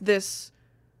 And it's this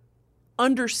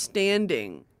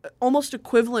understanding, almost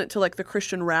equivalent to like the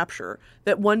Christian rapture,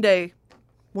 that one day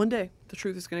the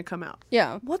truth is going to come out.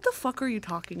 Yeah. What the fuck are you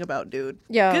talking about, dude?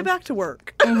 Yeah. Get back to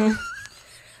work. Well,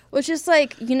 it's just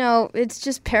like, you know, it's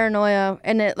just paranoia,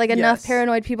 and enough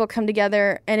paranoid people come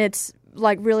together, and it's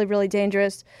like really, really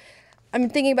dangerous. I'm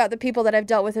thinking about the people that I've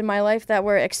dealt with in my life that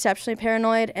were exceptionally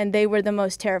paranoid, and they were the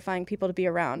most terrifying people to be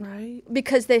around. Right.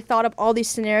 Because they thought up all these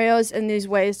scenarios and these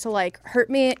ways to like hurt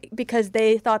me because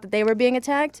they thought that they were being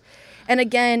attacked. And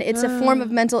again, it's a form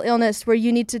of mental illness where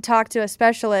you need to talk to a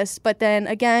specialist, but then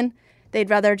again, they'd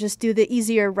rather just do the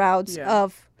easier routes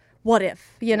of what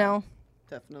if, you know?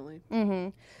 Definitely.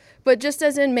 But just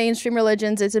as in mainstream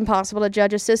religions, it's impossible to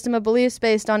judge a system of beliefs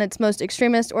based on its most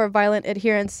extremist or violent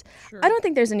adherents. I don't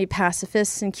think there's any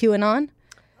pacifists in QAnon.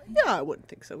 Yeah, I wouldn't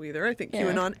think so either. I think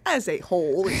QAnon as a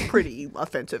whole is pretty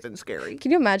offensive and scary.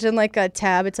 Can you imagine like a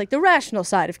tab? It's like the rational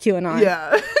side of QAnon.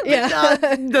 Yeah. Yeah.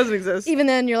 Doesn't exist. Even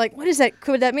then, you're like, what is that? What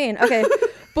would that mean? Okay.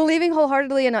 Believing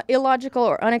wholeheartedly in illogical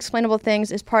or unexplainable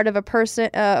things is part of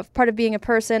being a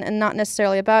person and not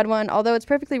necessarily a bad one, although it's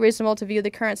perfectly reasonable to view the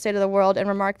current state of the world and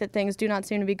remark that things do not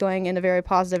seem to be going in a very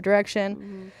positive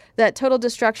direction. That total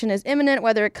destruction is imminent,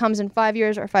 whether it comes in 5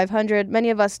 years or 500. Many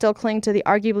of us still cling to the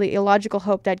arguably illogical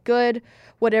hope that good,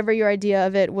 whatever your idea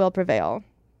of it, will prevail.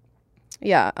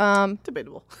 Yeah.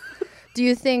 Debatable. Do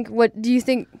you think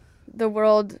the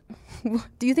world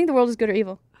is good or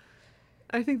evil?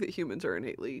 I think that humans are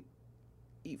innately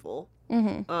evil.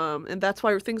 And that's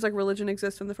why things like religion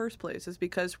exist in the first place, is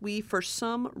because we, for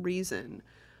some reason,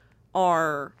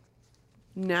 are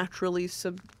naturally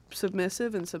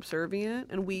submissive and subservient,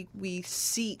 and we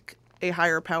seek a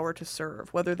higher power to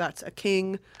serve, whether that's a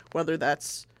king, whether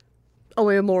that's a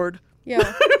landlord.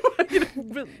 Yeah.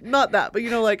 Not that, but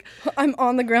like, I'm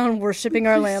on the ground worshiping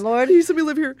our landlord. Please let me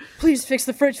live here. Please fix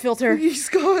the fridge filter. Please,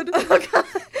 God. Oh, God.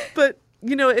 But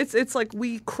it's like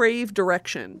we crave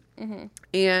direction,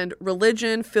 and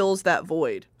religion fills that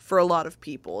void for a lot of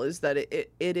people. Is that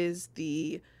it is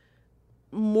the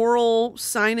moral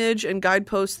signage and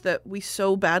guideposts that we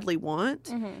so badly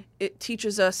want. It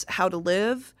teaches us how to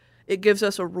live. It gives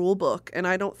us a rule book, and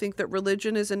I don't think that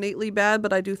religion is innately bad,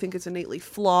 but I do think it's innately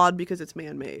flawed because it's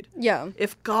man-made. Yeah.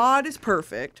 If God is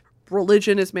perfect,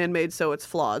 religion is man-made, so it's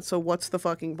flawed. So what's the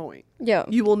fucking point? Yeah.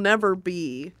 You will never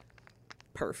be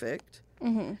perfect.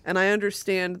 And I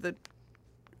understand the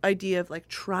idea of like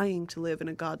trying to live in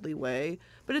a godly way,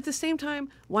 but at the same time,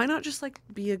 why not just like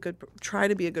try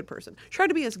to be a good person? Try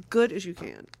to be as good as you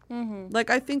can.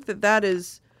 Like, I think that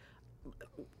is,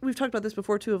 we've talked about this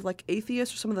before too, of like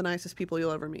atheists are some of the nicest people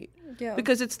you'll ever meet. Yeah.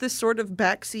 Because it's this sort of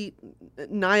backseat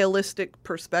nihilistic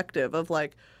perspective of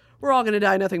like, we're all going to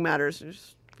die, nothing matters.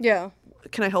 Just,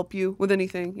 can I help you with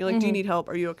anything? You're like, do you need help?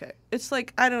 Are you okay? It's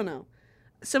like, I don't know.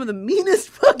 Some of the meanest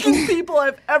fucking people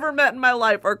I've ever met in my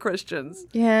life are Christians.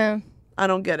 Yeah. I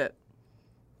don't get it.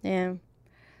 Yeah.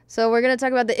 So we're going to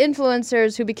talk about the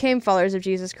influencers who became followers of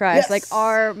Jesus Christ, like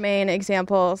our main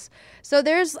examples. So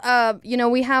there's,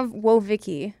 we have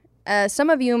Wojcicki.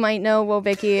 Some of you might know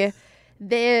Wojcicki.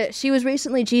 She was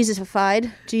recently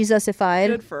Jesusified.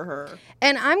 Good for her.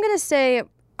 And I'm going to say,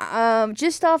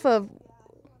 just off of...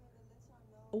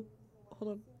 Oh,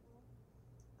 hold on.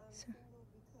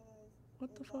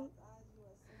 What the fuck?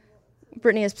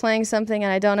 Brittany is playing something,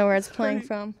 and I don't know where it's playing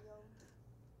from.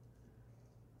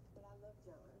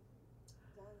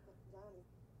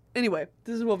 Anyway,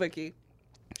 this is Wojcicki.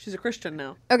 She's a Christian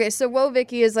now. Okay, so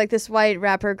Wojcicki is like this white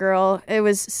rapper girl. It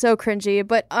was so cringy.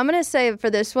 But I'm going to say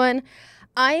for this one,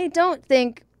 I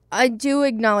do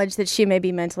acknowledge that she may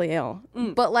be mentally ill.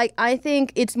 But like, I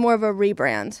think it's more of a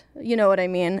rebrand, you know what I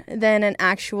mean, than an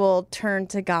actual turn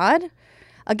to God.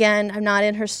 Again, I'm not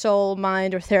in her soul,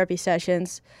 mind, or therapy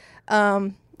sessions.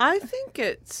 I think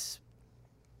it's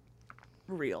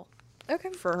real.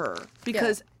 Okay. For her.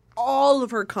 Because all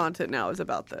of her content now is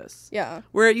about this. Yeah.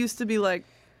 Where it used to be like,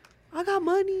 I got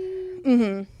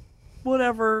money.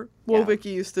 Whatever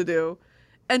Wojcicki used to do.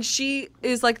 And she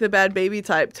is like the bad baby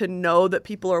type to know that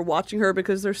people are watching her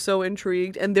because they're so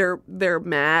intrigued and they're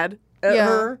mad at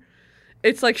her.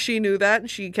 It's like she knew that and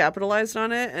she capitalized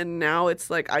on it, and now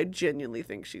it's like I genuinely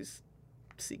think she's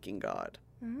seeking God.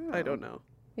 Oh. I don't know.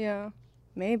 Yeah,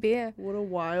 maybe. What a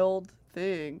wild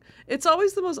thing. It's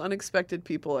always the most unexpected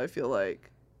people, I feel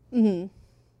like.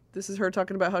 This is her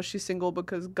talking about how she's single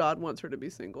because God wants her to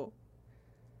be single.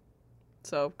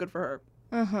 So, good for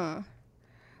her.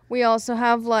 We also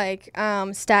have like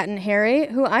Staten Harry,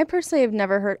 who I personally have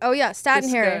never heard. Oh yeah, Staten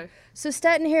Harry. So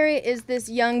Staten Harry is this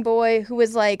young boy who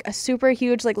was like a super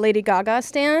huge like Lady Gaga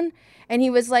stan, and he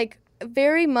was like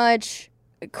very much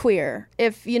queer,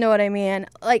 if you know what I mean.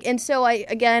 Like, and so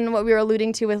again, what we were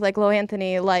alluding to with like Lo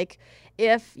Anthony, like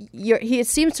he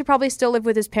seems to probably still live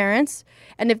with his parents,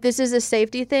 and if this is a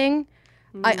safety thing,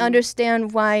 I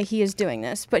understand why he is doing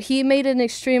this. But he made an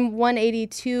extreme 180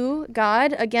 to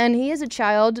God. Again, he is a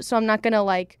child, so I'm not gonna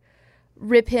like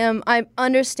rip him. I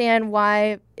understand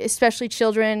why, especially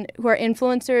children who are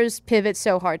influencers, pivot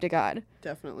so hard to God.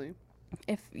 Definitely.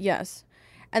 Yes.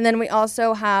 And then we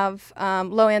also have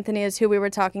Lo Anthony is who we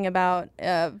were talking about.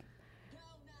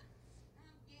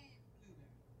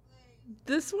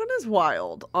 This one is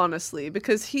wild, honestly,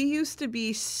 because he used to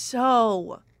be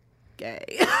so gay.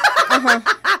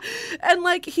 And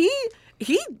like he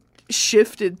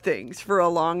shifted things for a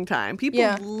long time.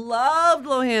 People loved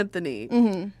Lo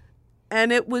Anthony.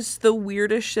 And it was the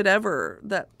weirdest shit ever.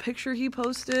 That picture he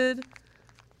posted.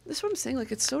 This is what I'm saying.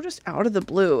 Like, it's so just out of the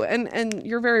blue. And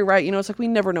you're very right. You know, it's like we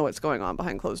never know what's going on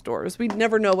behind closed doors. We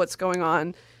never know what's going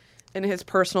on in his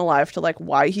personal life to, like,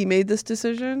 why he made this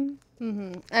decision.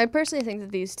 I personally think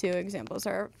that these two examples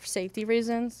are for safety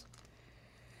reasons.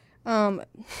 I'm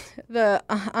the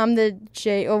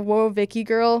Wojcicki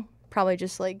girl. Probably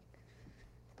just, like,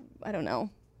 I don't know.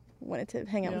 Wanted to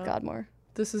hang out with God more.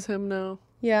 This is him now.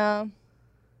 Yeah.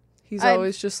 He's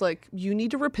always just like, you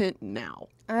need to repent now.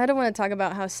 I don't want to talk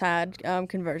about how sad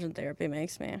conversion therapy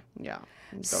makes me. Yeah.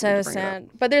 So sad.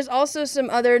 But there's also some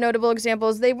other notable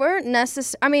examples. They weren't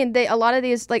necessary. I mean, a lot of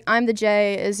these, like I'm the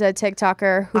J is a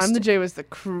TikToker. I'm the J was the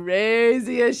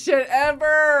craziest shit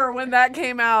ever when that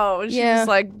came out. And she was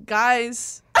like,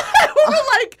 guys, we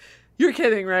were like, you're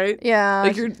kidding, right? Yeah.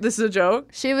 Like, this is a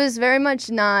joke? She was very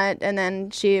much not, and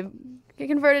then she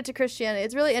converted to Christianity.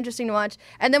 It's really interesting to watch.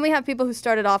 And then we have people who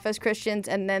started off as Christians,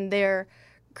 and then their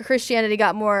Christianity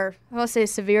got more, I'll say,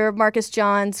 severe. Marcus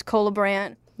Johns, Cola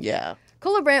Brandt. Yeah.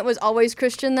 Cola Brandt was always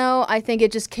Christian, though. I think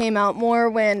it just came out more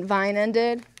when Vine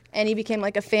ended, and he became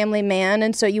like a family man.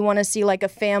 And so you want to see like a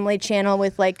family channel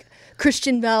with like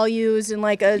Christian values and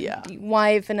like a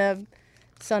wife and a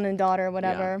son and daughter or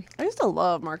whatever. Yeah. I used to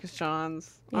love Marcus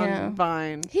Johns on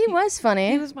Vine. He was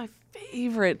funny. He was my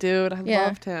favorite, dude. I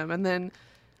loved him. And then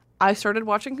I started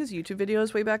watching his YouTube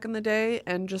videos way back in the day,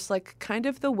 and just like kind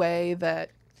of the way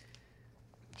that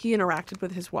he interacted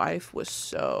with his wife was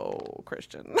so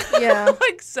Christian. Yeah.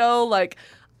 Like, so like,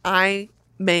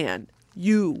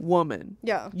 you woman.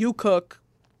 Yeah. You cook,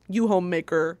 you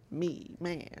homemaker, me,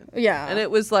 man. Yeah. And it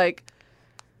was like,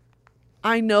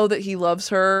 I know that he loves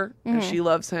her and she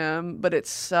loves him, but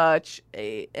it's such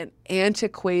an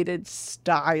antiquated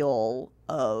style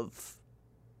of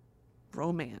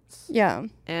romance. Yeah.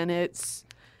 And it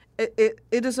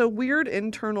is a weird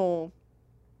internal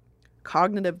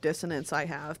cognitive dissonance I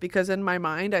have, because in my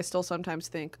mind I still sometimes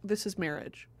think this is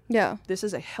marriage. Yeah. This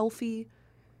is a healthy,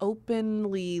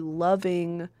 openly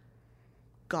loving,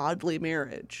 godly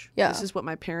marriage. Yeah. This is what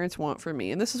my parents want for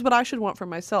me, and this is what I should want for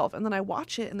myself. And then I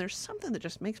watch it, and there's something that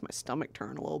just makes my stomach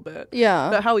turn a little bit. Yeah.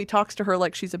 About how he talks to her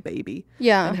like she's a baby.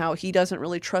 Yeah. And how he doesn't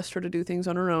really trust her to do things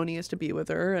on her own. He has to be with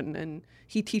her, and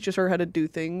he teaches her how to do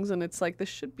things. And it's like, this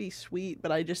should be sweet,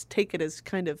 but I just take it as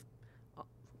kind of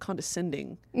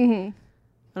condescending.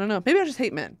 I don't know. Maybe I just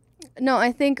hate men. No,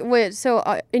 I think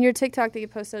in your TikTok that you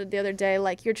posted the other day,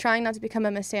 like you're trying not to become a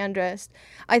misandrist.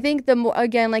 I think the more,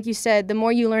 again, like you said, the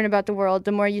more you learn about the world,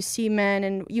 the more you see men,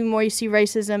 and the more you see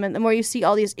racism, and the more you see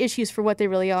all these issues for what they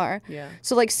really are. Yeah.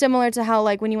 So like similar to how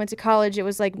like when you went to college, it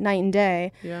was like night and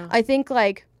day. Yeah. I think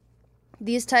like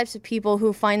these types of people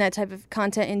who find that type of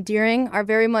content endearing are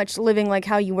very much living like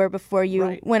how you were before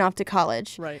you went off to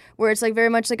college. Right. Where it's like very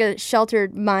much like a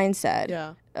sheltered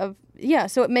mindset. Yeah.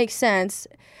 So it makes sense.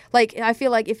 Like, I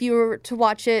feel like if you were to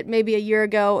watch it maybe a year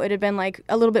ago, it'd have been like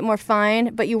a little bit more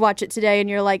fine, but you watch it today and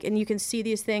you're like, and you can see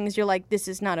these things, you're like, this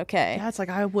is not okay. Yeah, it's like,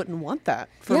 I wouldn't want that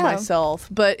for myself.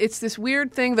 But it's this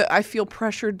weird thing that I feel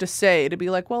pressured to say, to be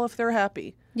like, well, if they're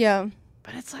happy. Yeah.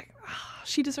 But it's like,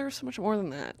 she deserves so much more than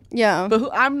that. Yeah. But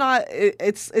I'm not,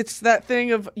 it's that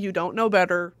thing of, you don't know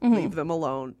better, leave them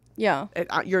alone. Yeah.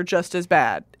 You're just as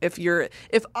bad. If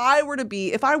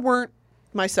I weren't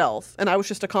myself and I was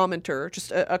just a commenter,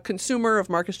 just a consumer of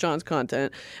Marcus Johns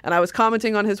content, and I was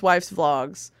commenting on his wife's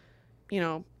vlogs,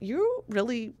 are you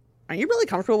really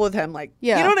comfortable with him? Like,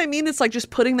 you know what I mean? It's like just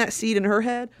putting that seed in her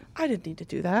head. I didn't need to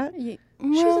do that. She's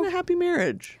in a happy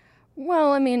marriage.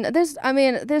 Well,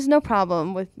 there's no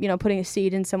problem with, putting a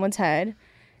seed in someone's head.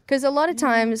 Because a lot of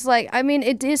times,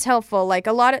 it is helpful. Like,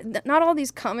 not all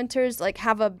these commenters, like,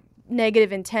 have a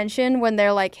negative intention when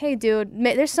they're like, hey, dude,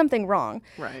 there's something wrong.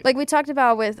 Right. Like, we talked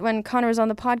about when Connor was on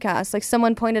the podcast, like,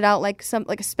 someone pointed out, like,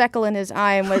 a speckle in his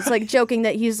eye and was, like, joking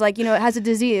that he's, like, it has a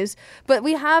disease. But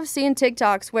we have seen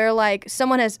TikToks where, like,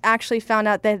 someone has actually found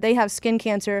out that they have skin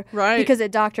cancer because a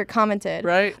doctor commented.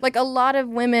 Right. Like, a lot of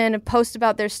women post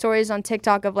about their stories on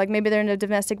TikTok of, like, maybe they're in a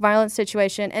domestic violence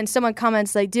situation, and someone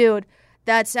comments, like, dude,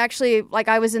 that's actually, like,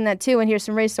 I was in that too, and here's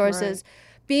some resources. Right.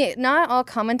 Not all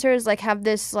commenters, like, have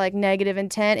this, like, negative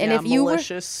intent. And if you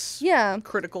malicious,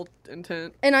 critical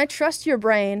intent. And I trust your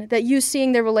brain that you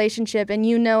seeing the relationship and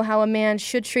you know how a man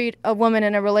should treat a woman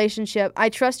in a relationship. I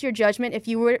trust your judgment if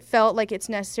you felt like it's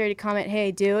necessary to comment,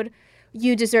 hey, dude,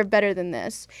 you deserve better than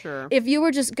this. Sure. If you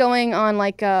were just going on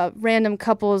like a random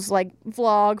couple's like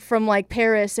vlog from like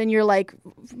Paris and you're like,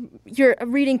 you're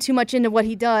reading too much into what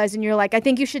he does and you're like, I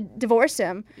think you should divorce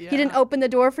him. Yeah. He didn't open the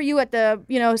door for you at the,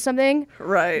 something.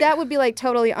 Right. That would be like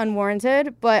totally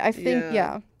unwarranted. But I think,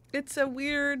 It's a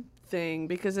weird thing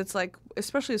because it's like,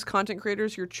 especially as content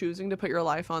creators, you're choosing to put your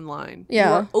life online. Yeah.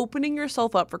 You are opening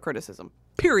yourself up for criticism.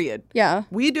 Period. Yeah.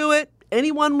 We do it.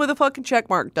 Anyone with a fucking check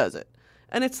mark does it.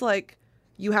 And it's like,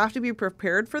 you have to be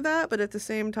prepared for that, but at the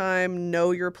same time, know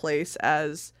your place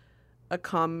as a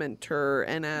commenter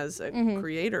and as a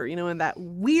creator, in that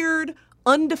weird,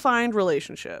 undefined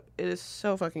relationship. It is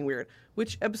so fucking weird.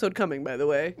 Which episode coming, by the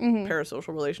way?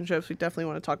 Parasocial relationships. We definitely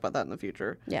want to talk about that in the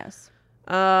future. Yes.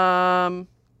 Anyway.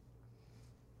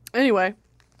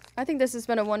 I think this has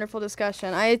been a wonderful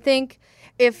discussion. I think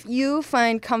if you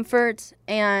find comfort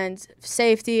and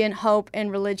safety and hope in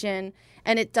religion,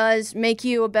 and it does make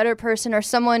you a better person or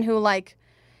someone who, like,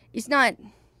 is not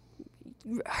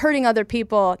hurting other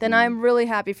people, then I'm really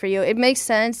happy for you. It makes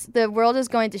sense. The world is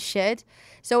going to shit.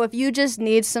 So if you just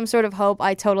need some sort of hope,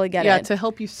 I totally get it. Yeah, to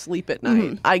help you sleep at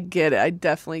night. I get it. I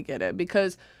definitely get it.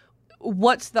 Because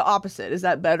what's the opposite? Is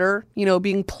that better? You know,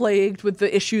 being plagued with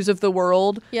the issues of the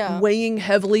world, weighing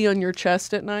heavily on your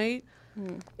chest at night.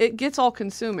 It gets all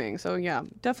consuming. So yeah,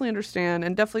 definitely understand.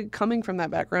 And definitely coming from that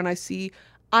background,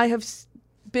 I have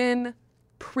been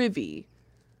privy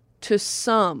to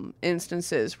some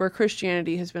instances where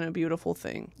Christianity has been a beautiful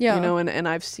thing. Yeah. You know, and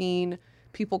I've seen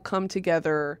people come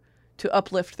together to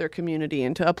uplift their community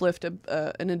and to uplift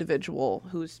an individual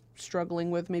who's struggling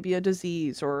with maybe a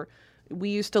disease. Or we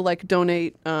used to like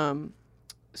donate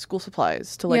school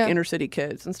supplies to like inner city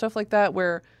kids and stuff like that,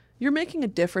 where you're making a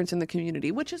difference in the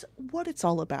community, which is what it's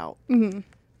all about.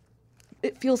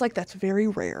 It feels like that's very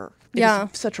rare.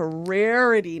 It's such a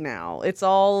rarity now. It's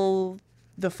all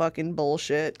the fucking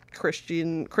bullshit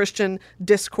Christian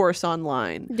discourse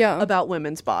online about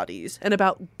women's bodies and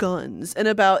about guns and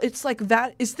about, it's like,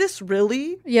 that is this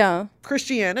really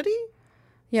Christianity?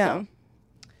 So,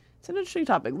 it's an interesting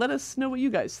topic. Let us know what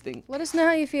you guys think. let us know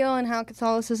how you feel and how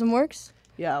Catholicism works.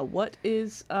 Yeah, what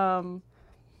is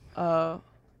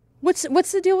What's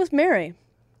the deal with Mary?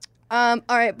 All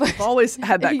right, but I've always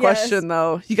had that question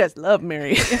though. You guys love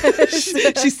Mary.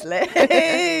 she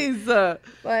slays.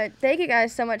 But thank you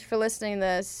guys so much for listening to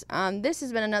this. This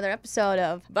has been another episode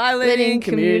of Violating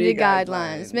Community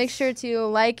Guidelines. Make sure to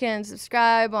like and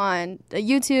subscribe on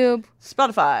YouTube,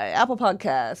 Spotify, Apple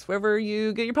Podcasts, wherever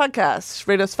you get your podcasts.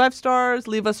 Rate us 5 stars,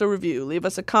 leave us a review, leave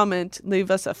us a comment,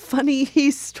 leave us a funny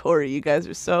story. You guys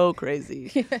are so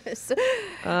crazy. Yes.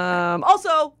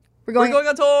 Also, we're going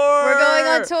on tour. We're going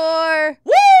on tour.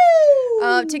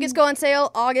 Woo! Tickets go on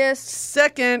sale August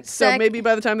 2nd. So maybe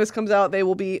by the time this comes out, they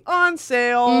will be on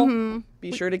sale.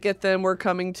 Be sure to get them. We're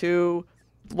coming to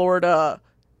Florida,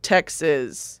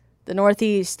 Texas, the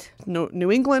Northeast,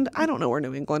 New England. I don't know where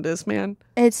New England is, man.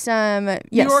 It's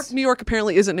yes. New York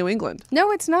apparently isn't New England.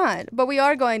 No, it's not. But we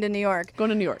are going to New York. Going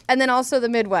to New York. And then also the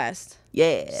Midwest.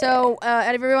 Yeah. So,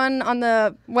 everyone on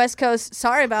the West Coast,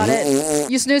 sorry about it.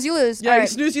 You snooze, you lose. Yeah, you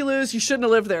snooze, you lose. You shouldn't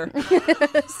have lived there.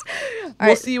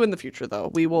 We'll see you in the future, though.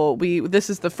 This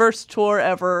is the first tour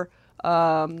ever,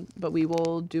 but we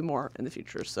will do more in the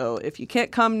future. So if you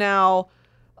can't come now,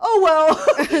 oh well.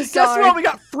 Guess what? We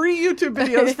got free YouTube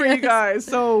videos for you guys.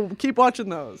 So keep watching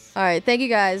those. All right. Thank you,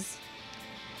 guys.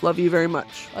 Love you very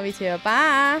much. Love you too.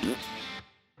 Bye.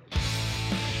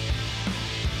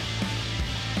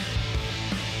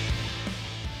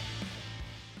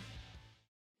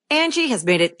 Angie has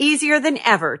made it easier than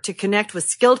ever to connect with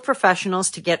skilled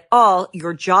professionals to get all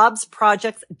your jobs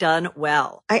projects done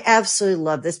well. I absolutely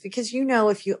love this because, you know,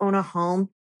 if you own a home,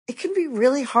 it can be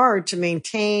really hard to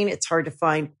maintain. It's hard to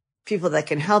find people that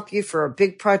can help you for a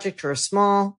big project or a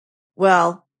small.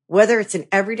 Well, whether it's in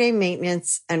everyday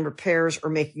maintenance and repairs or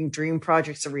making dream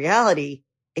projects a reality,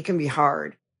 it can be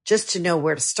hard just to know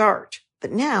where to start.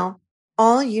 But now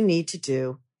all you need to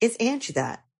do is Angie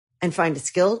that and find a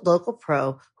skilled local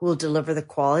pro who will deliver the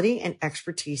quality and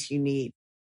expertise you need.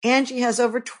 Angie has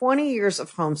over 20 years of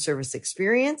home service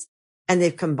experience, and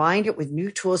they've combined it with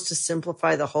new tools to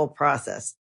simplify the whole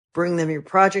process. Bring them your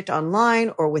project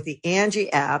online or with the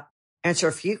Angie app, answer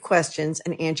a few questions,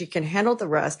 and Angie can handle the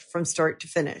rest from start to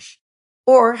finish.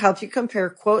 Or help you compare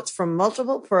quotes from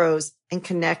multiple pros and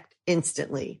connect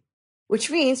instantly, which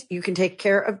means you can take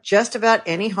care of just about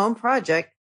any home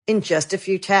project in just a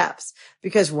few taps.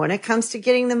 Because when it comes to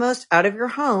getting the most out of your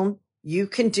home, you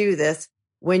can do this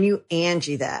when you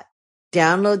Angie that.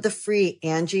 Download the free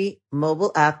Angie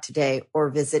mobile app today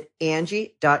or visit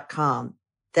Angie.com.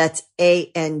 That's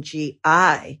ANGI.com.